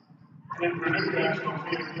 And for Newcastle,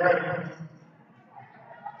 being great.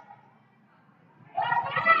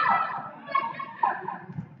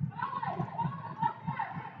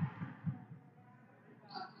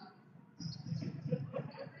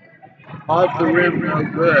 Off the rim, no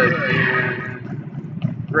good,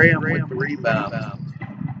 and Graham with the rebound.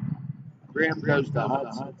 Graham goes to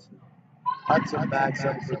Hudson. Hudson backs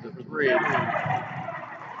up for the 3.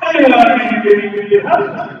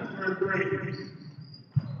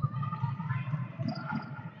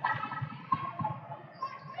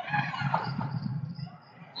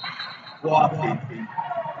 Walking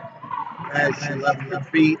as she left her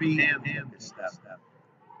feet and him to step.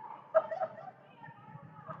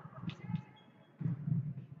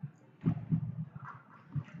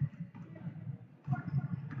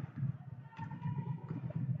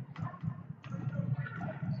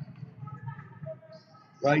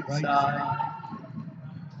 Right side.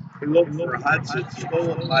 He looked for Hudson,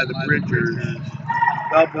 stolen by the Bridgers.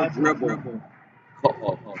 Double dribble.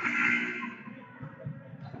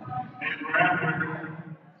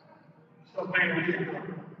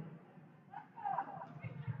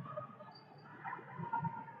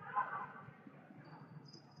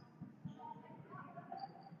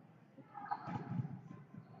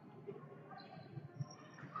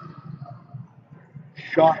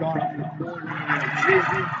 Shot from the corner.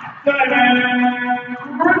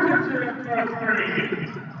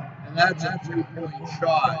 And that's a 3-point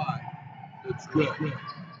shot. That's good.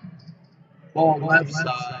 Ball left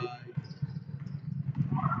side.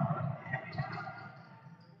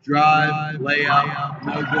 Drive, layup,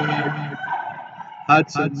 no good.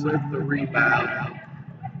 Hudson with the rebound.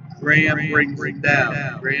 Graham brings it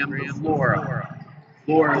down. Graham to Flora.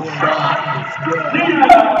 Flora's shot is good.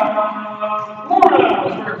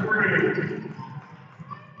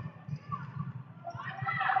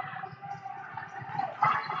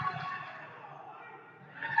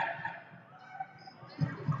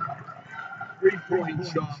 Three-point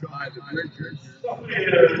shot by the Bridgers.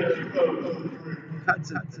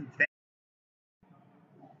 Hudson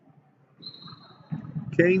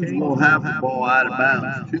Canes will have the ball out of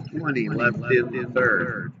bounds. 2:20 left in the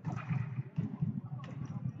third.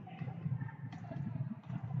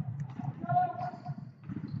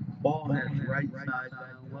 Ball has right side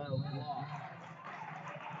down low.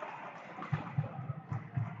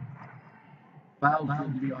 Foul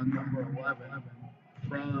should be on number 11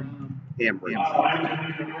 from AMBRIDGE.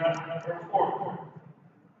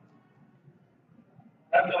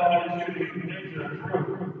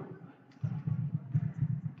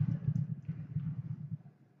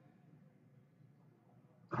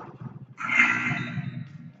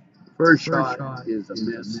 First shot is a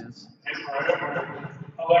miss.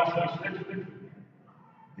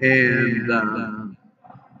 And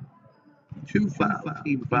team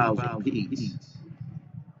fouls apiece.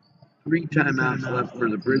 3 timeouts left for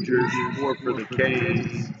the Bridgers, 4 for the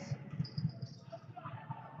Canes.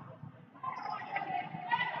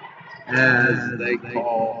 As they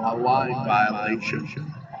call a line violation.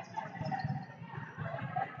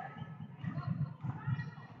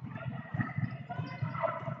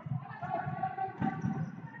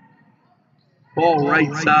 Ball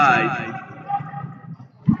right side.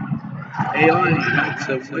 Aoni makes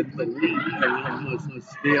him with the lead and almost a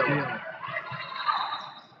steal.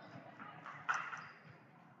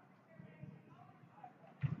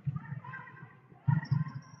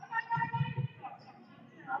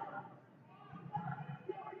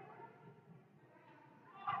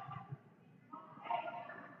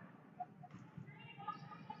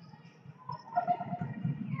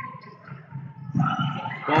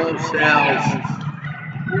 Ball sails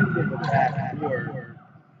into the backcourt.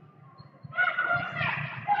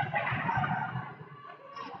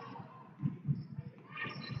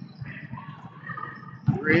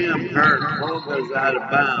 Graham hurt. Ball goes out of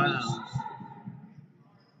bounds.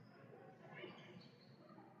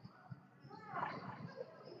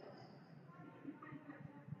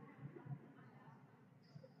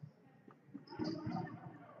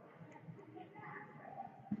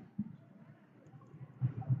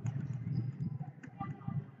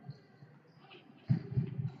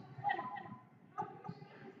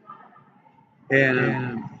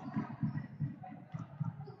 And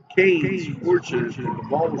Canes fortunate that the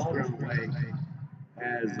ball was thrown away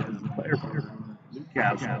as a player from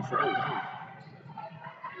Newcastle hurt.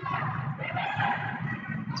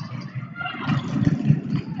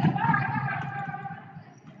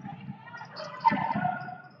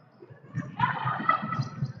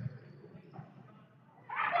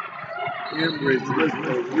 AMBRIDGE with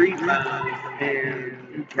the rebound and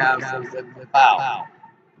Newcastle with the foul.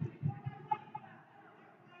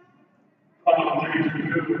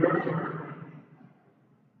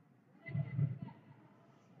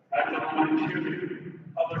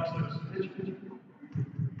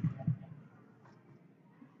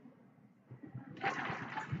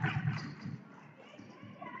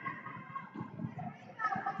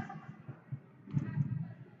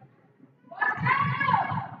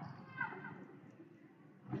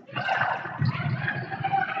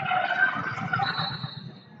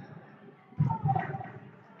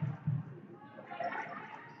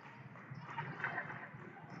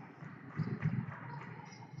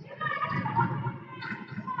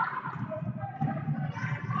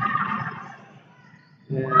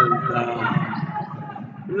 And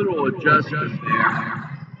little adjustment there.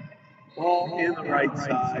 Ball in the right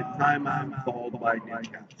side. Timeout called by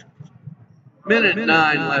Newcastle. Minute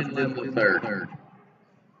 9 left in the third.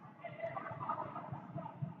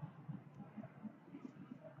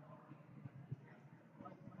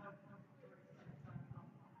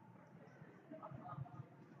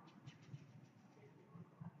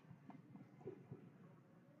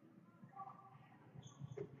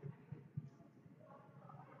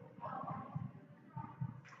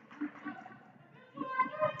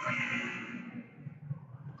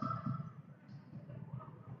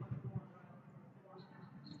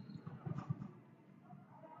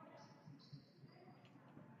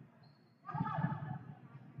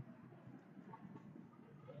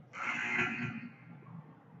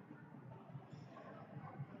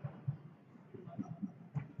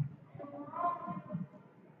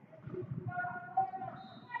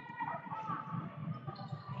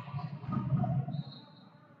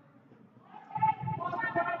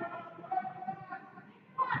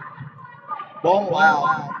 Ball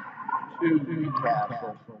out to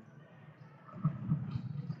Newcastle.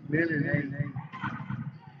 Minute 8.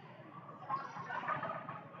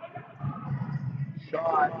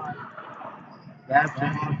 Shot. That's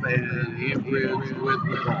off and AMBRIDGE with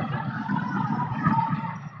the ball.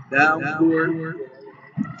 Down court.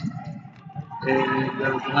 And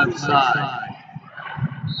goes left side.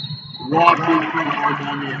 walking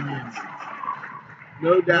on image.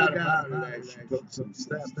 No doubt about it, as she took some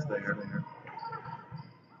steps there.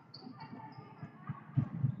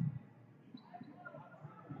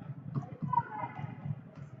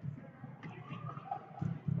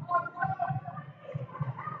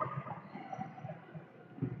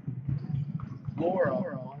 Flora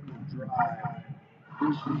on the drive.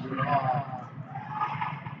 Pushes it off.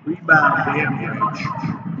 Rebound to Ambridge.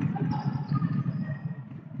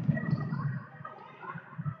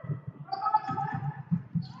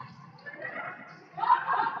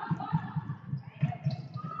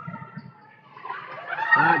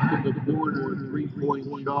 Back to the corner, 3-point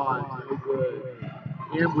shot, no good.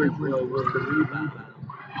 Ambridge will with the rebound,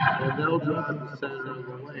 and they'll drive the center of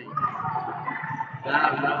the lane.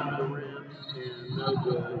 That around the rim, and no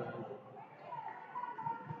good.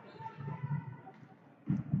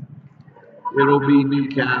 It'll be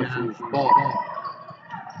Newcastle's ball.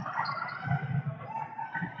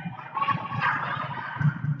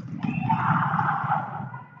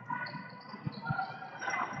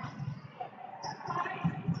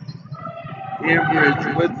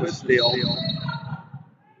 Ambridge with the steal.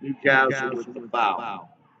 Newcastle with the foul.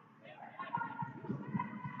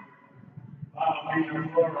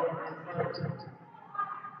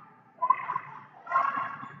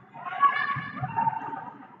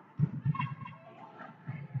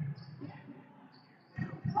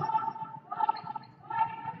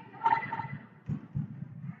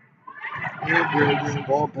 Ambridge,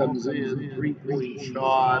 ball comes in, 3-point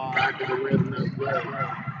shot, back to the rim, no good.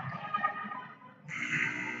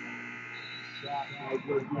 Shot no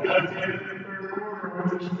good. That's the end of the third quarter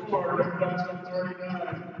with the score, Newcastle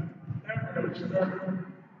 39, Ambridge 30.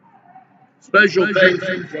 Special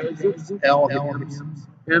thanks to Joseph L. Hams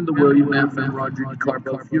and the William F. and Roger D.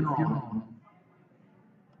 Carville Funeral Home.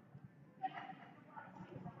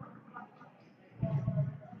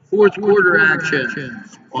 Fourth quarter action,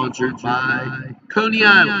 sponsored by Coney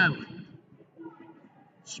Island,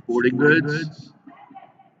 Sporting Goods,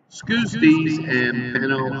 Scoosties, and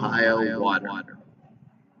Penn, Ohio Water.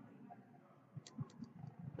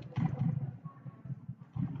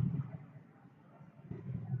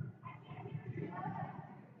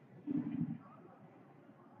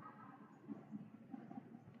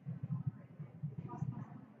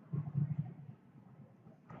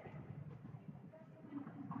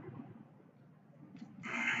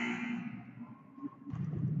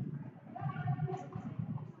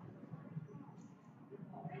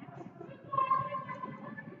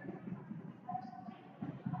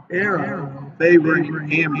 Arrow favoring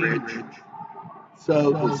Ambridge.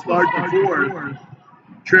 So to start the fourth,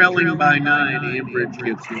 trailing by 9, Ambridge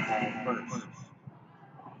gets the ball first.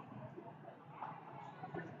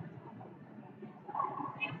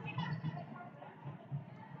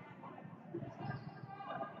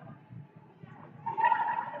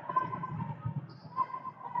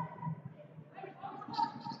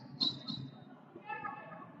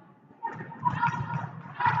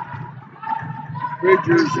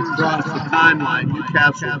 Bridgers across the timeline.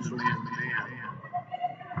 Newcastle's man-to-man.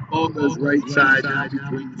 Ball goes right side now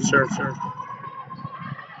between the circles.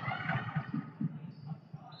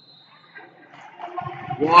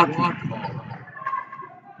 Walking call.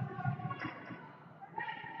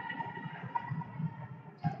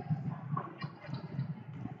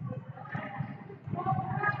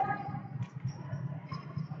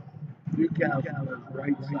 Newcastle goes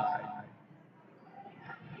right side.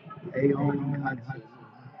 Aon Hudson.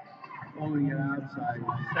 Pulling it outside.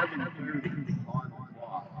 7:30 on the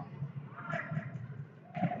clock.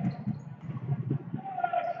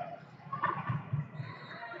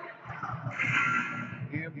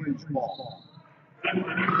 Ambridge ball.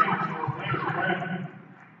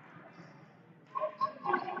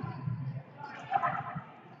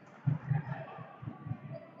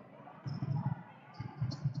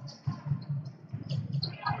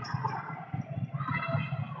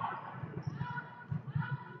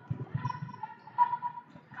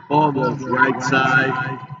 Ball goes right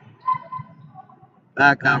side.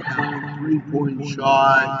 Back out front, 3-point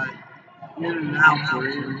shot. In and out for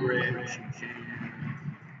Ambridge.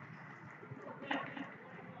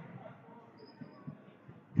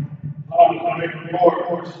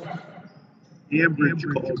 Ambridge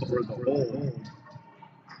called for the hold.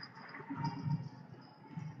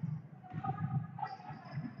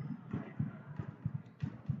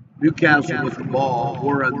 Newcastle with the ball.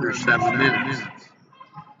 We're under 7 minutes.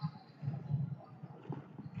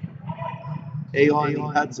 Aon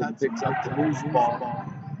Hudson picks up the loose ball,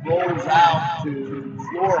 rolls out to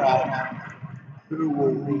Flora, who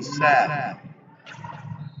will reset.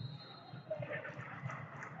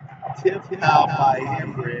 tipped out by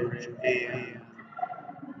AMBRIDGE, and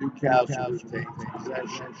Newcastle retains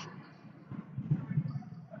possession.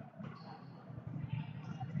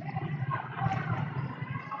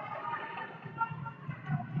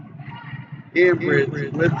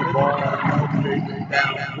 AMBRIDGE with the ball, rotating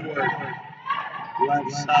down court,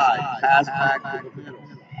 left side, pass back to the middle.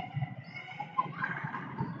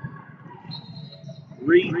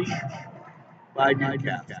 Reach by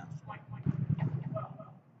Newcastle.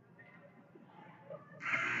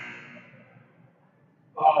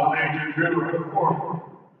 Major dribble report.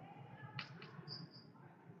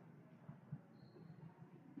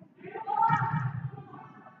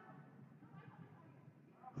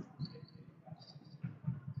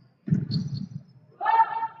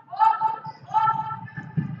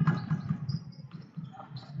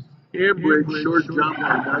 AMBRIDGE short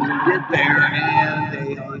jumper doesn't get there,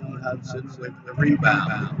 and A.A. Hudson with the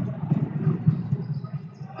rebound.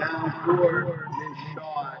 Down court, missed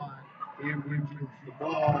shot. AMBRIDGE gets the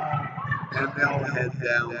ball, and they'll head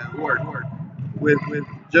down court with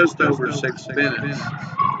just over 6 minutes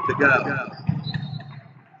to go.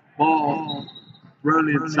 Ball run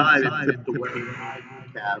inside and tipped away by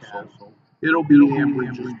Newcastle. It'll be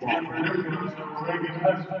AMBRIDGE's ball.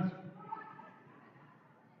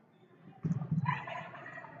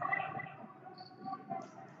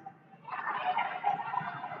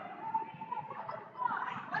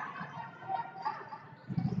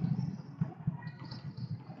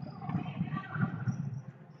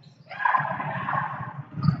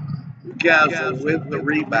 Newcastle with the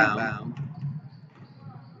rebound.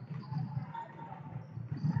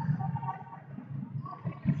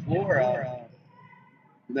 Flora.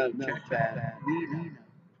 No, check that. Nina.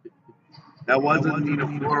 That wasn't Nina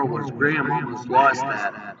Flora, was Graham almost lost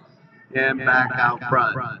that. And back out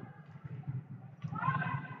front.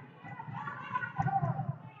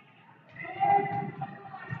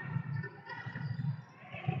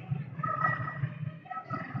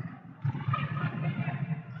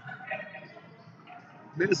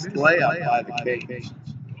 Missed layup by the Canes.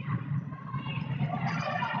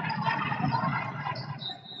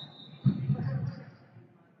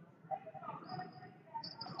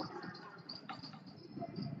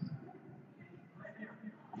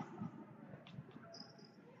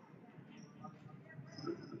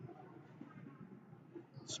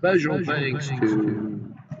 Special thanks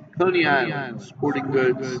to Coney Island Sporting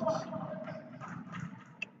Goods,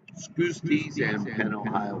 Scoosty's, and Penn,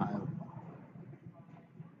 Ohio.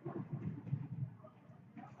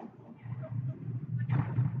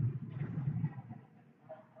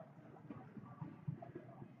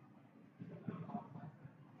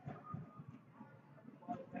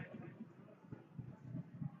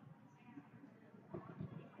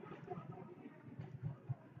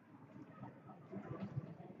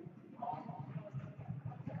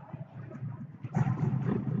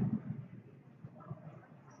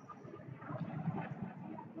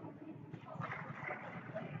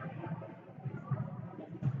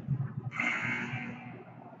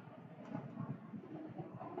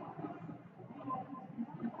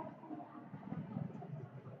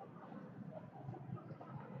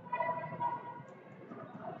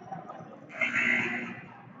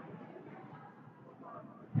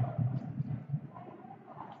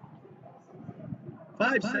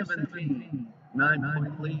 .517,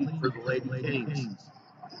 9-point lead for the Lady Canes.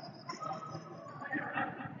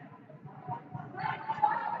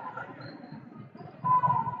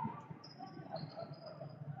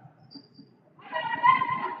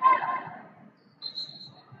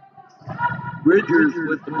 Bridgers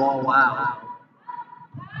with the ball out.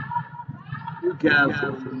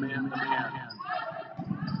 Newcastle the man-to-man.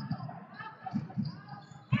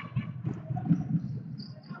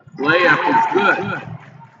 Layup is good.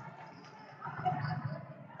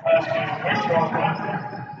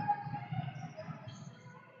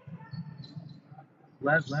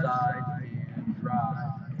 Left side and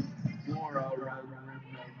drive. Flora around the rim,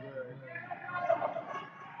 no good.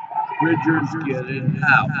 Bridgers get it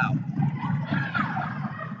out.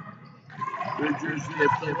 Bridgers get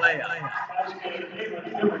the layup.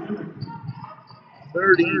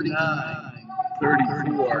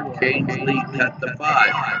 39-34. Canes lead cut to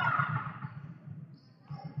 5.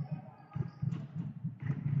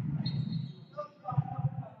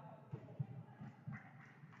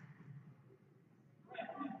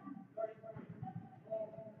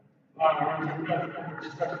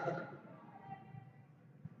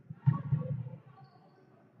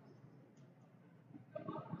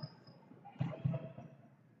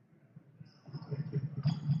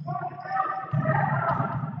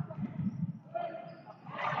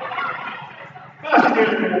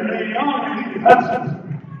 Basket, young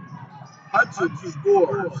Hudson. Hudson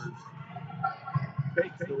scores.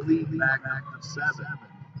 Takes the lead back up to 7.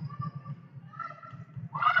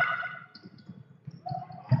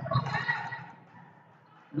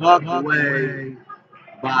 Knocked away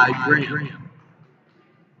by Graham.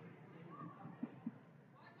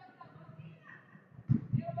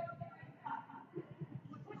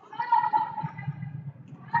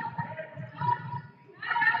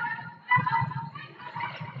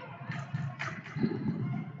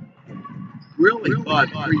 Really thought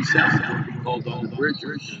 3 seconds would be called on the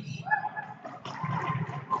Bridgers.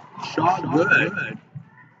 Shot good.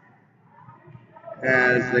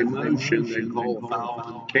 As they motion, they call a foul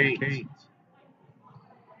on the Canes.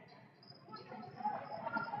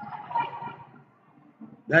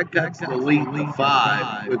 That cuts the lead to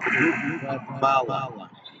 5 with the rookie at the foul line.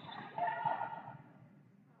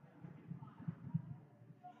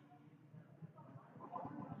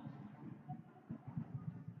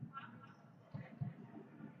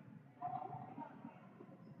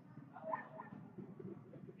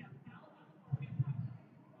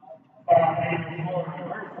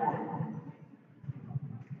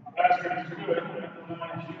 Basket is good at the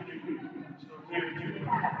line shooting. So they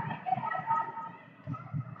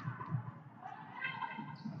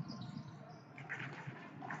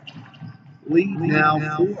Lead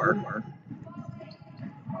now 4.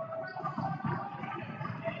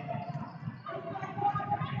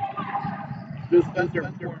 Just under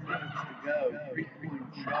 4 minutes to go. 3-point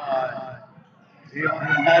shot. He only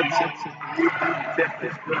had 6 at the rebound. Tip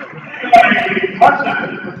is good.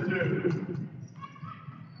 Hudson.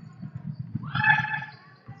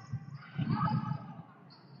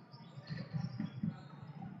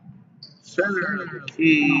 Center of the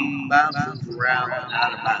key bounces around and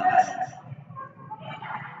out of bounds.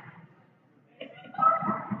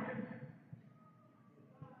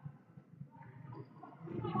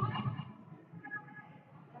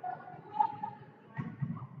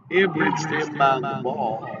 AMBRIDGE to inbound the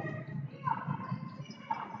ball.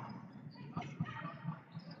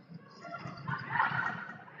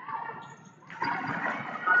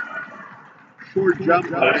 Short jump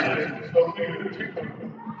basket.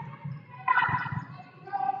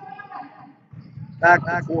 Back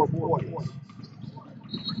to 4 points.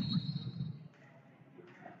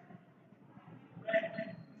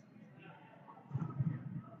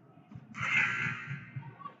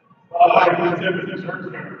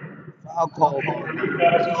 Foul called on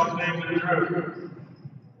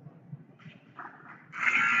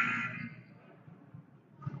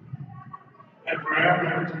And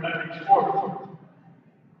Brown is matching sport.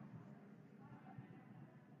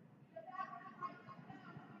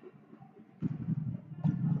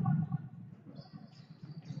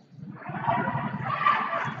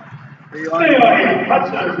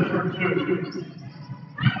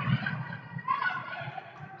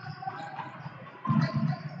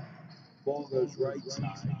 Ball goes right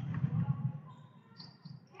side.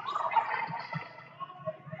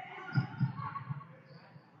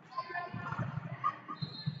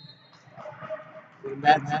 And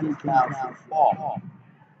that's Newcastle's ball.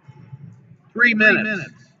 3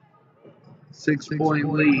 minutes.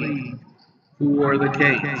 6-point lead for the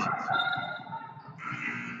Canes.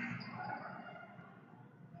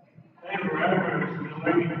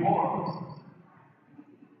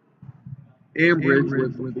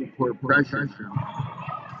 AMBRIDGE with the court pressure.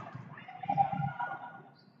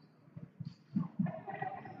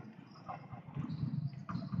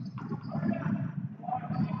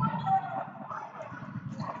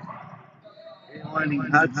 Aligning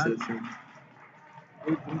Hudson.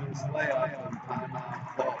 Open this layup and timeout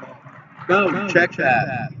call. No, check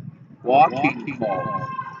that. Walking call.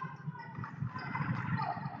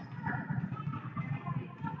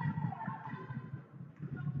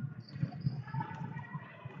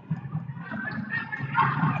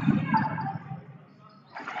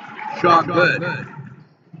 Shot good.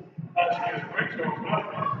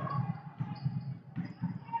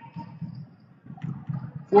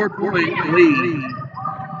 4-point lead.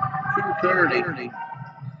 2:30.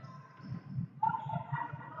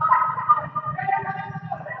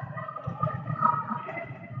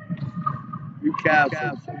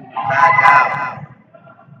 Newcastle back out.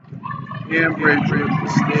 AMBRIDGE with the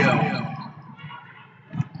steal.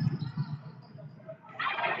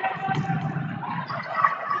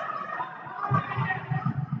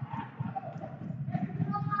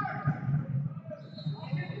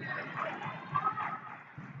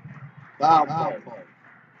 Foul call.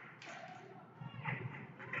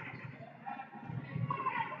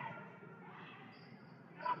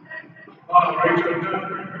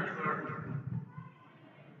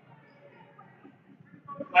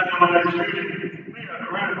 line shooting, Leah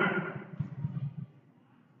Durant.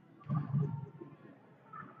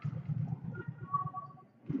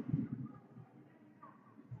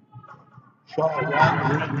 Shot around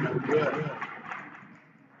the rim, no good.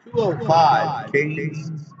 205, Canes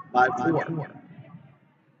by 4.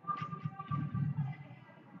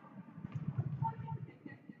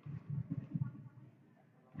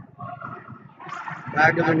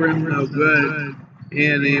 Back of the rim, no good.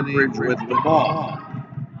 And Ambridge with the ball.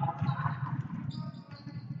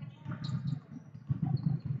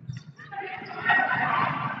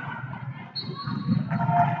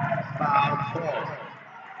 Foul call.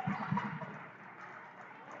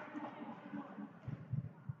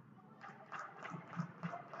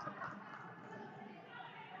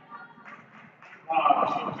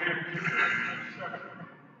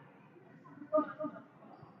 So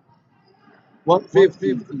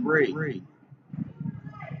 153.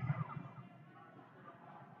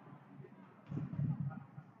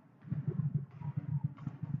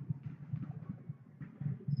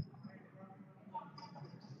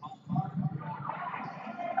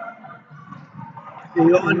 The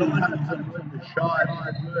only comes in with the shot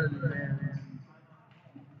is good and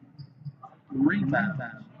rebound.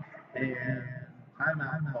 And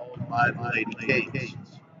timeout called by the Lady Canes.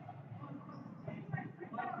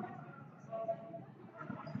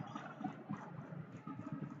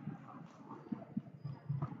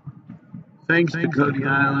 Thanks to Cody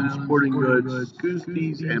Island, Sporting Goods,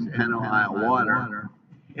 Gooskies, and Penn Ohio Water,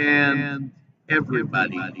 and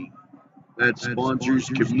everybody that sponsors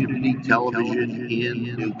community television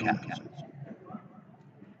in Newcastle.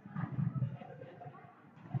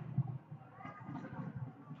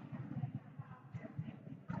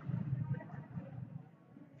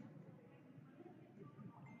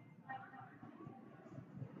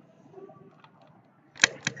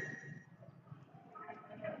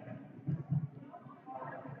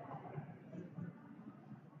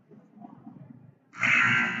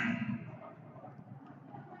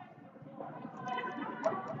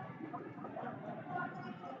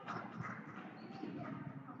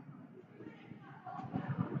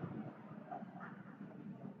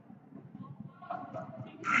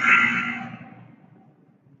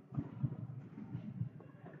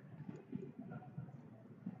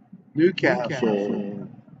 Newcastle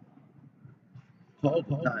called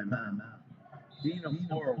the timeout. Dina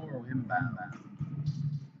Flora will inbound.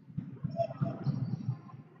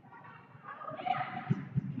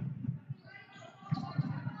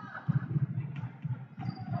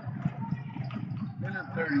 Minute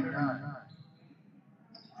 39.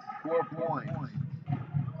 4 points.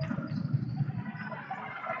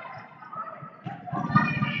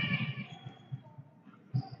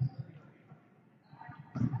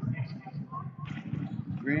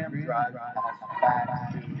 Graham drives back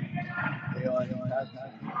to the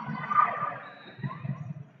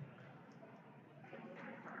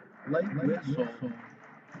late whistle.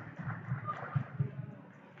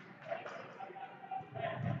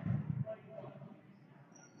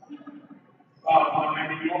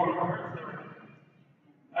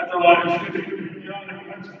 At the line shooting, Johnny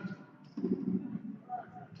Hudson.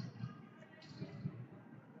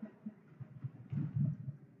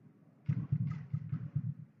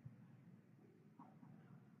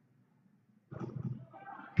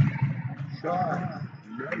 Shot,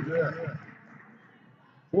 no good.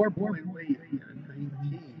 4-point lead,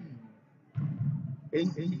 19.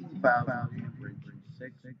 18 fouls on Ambridge,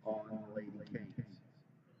 6 on the Lady Canes.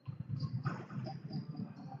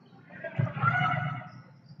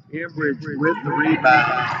 Ambridge with the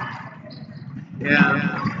rebound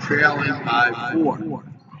and trailing by 4.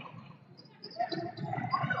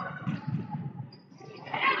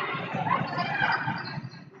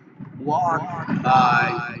 Blocked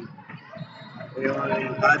by Leonie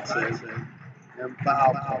Hudson and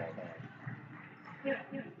foul call.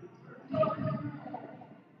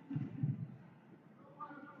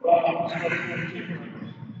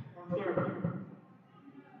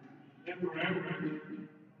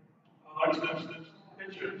 Alexis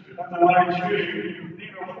Pitcher. At the line shooting,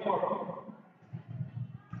 Dina Flora.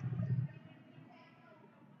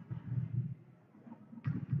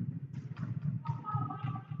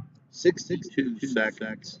 62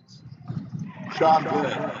 seconds. Shot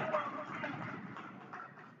good.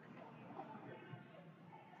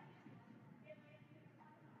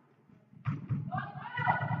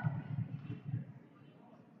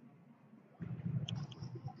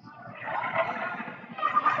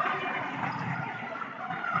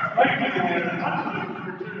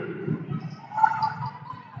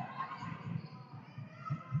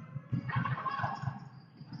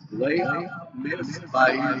 Layup missed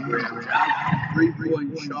by AMBRIDGE. Out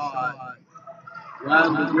 3-point shot.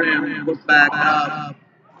 Round the rim, put back up.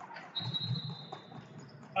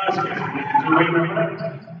 Basket. To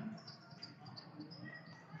win.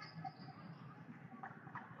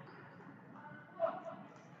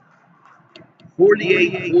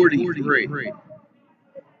 48-43.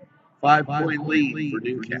 5-point lead for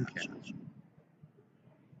Newcastle.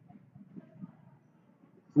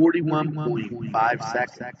 41.5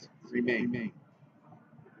 seconds remain.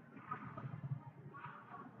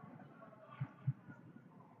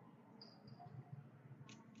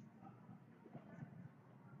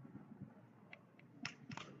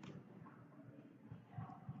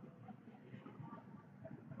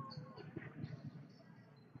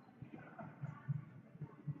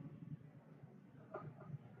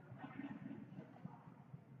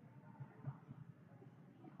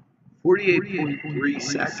 .3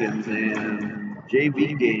 seconds and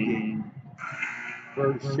JV game.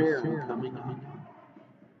 First share coming on.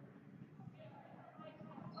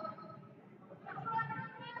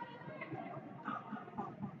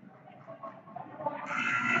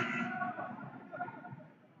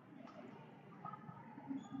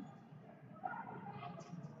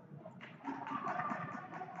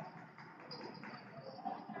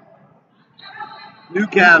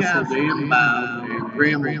 Newcastle's inbound, and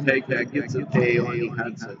Graham will take that, gets a pay on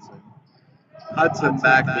Hudson. Hudson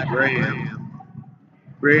back to Graham.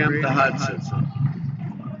 Graham to Hudson.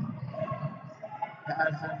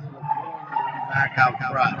 Pass into the corner, back out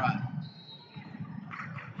front.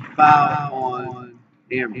 Foul on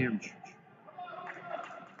AMBRIDGE.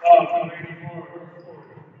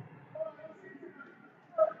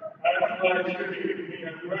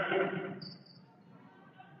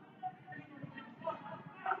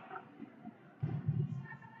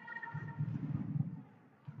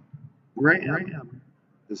 Graham,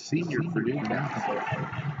 the senior for Newcastle,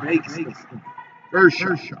 makes the first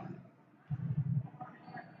shot.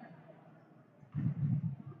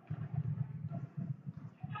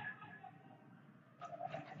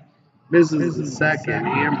 Misses the second.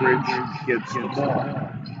 AMBRIDGE gets the ball.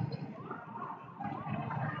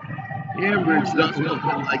 AMBRIDGE doesn't look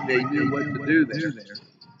like they knew what to do there.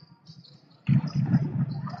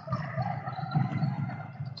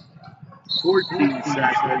 14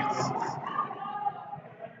 seconds.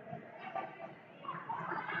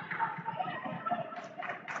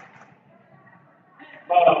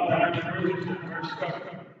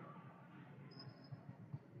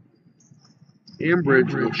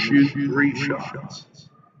 AMBRIDGE will shoot 3 shots.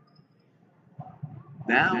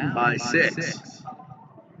 Down by 6.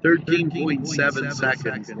 13.7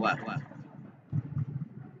 seconds left.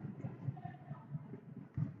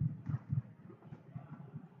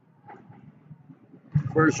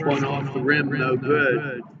 First one off the rim, no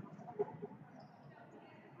good.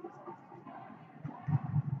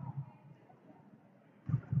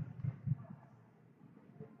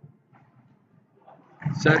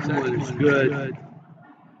 Second one is good.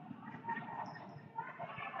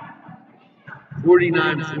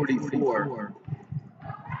 49-44.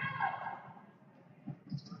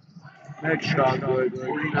 Next shot good.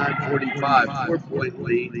 49-45. 4-point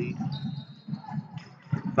lead.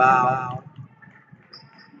 Foul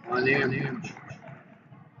on AMBRIDGE.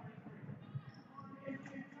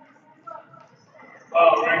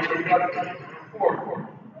 Foul, Rachel Gunn, 4.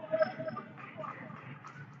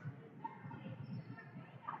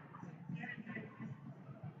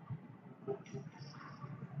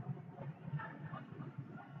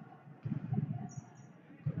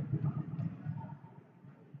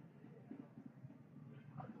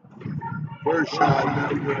 First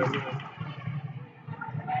shot, no good.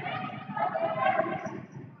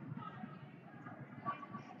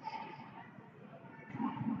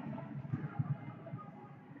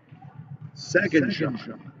 Second shot.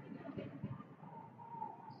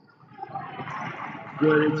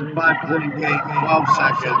 Good. It's a 5-point game. 12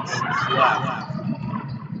 seconds left.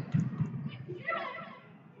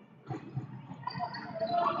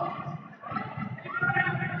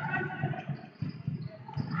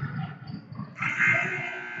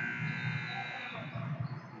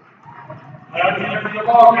 At the end of the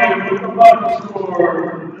ball game, with the final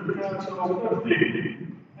score, Newcastle 50,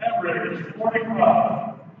 AMBRIDGE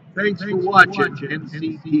 45. Thanks for watching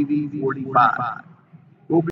NCTV45.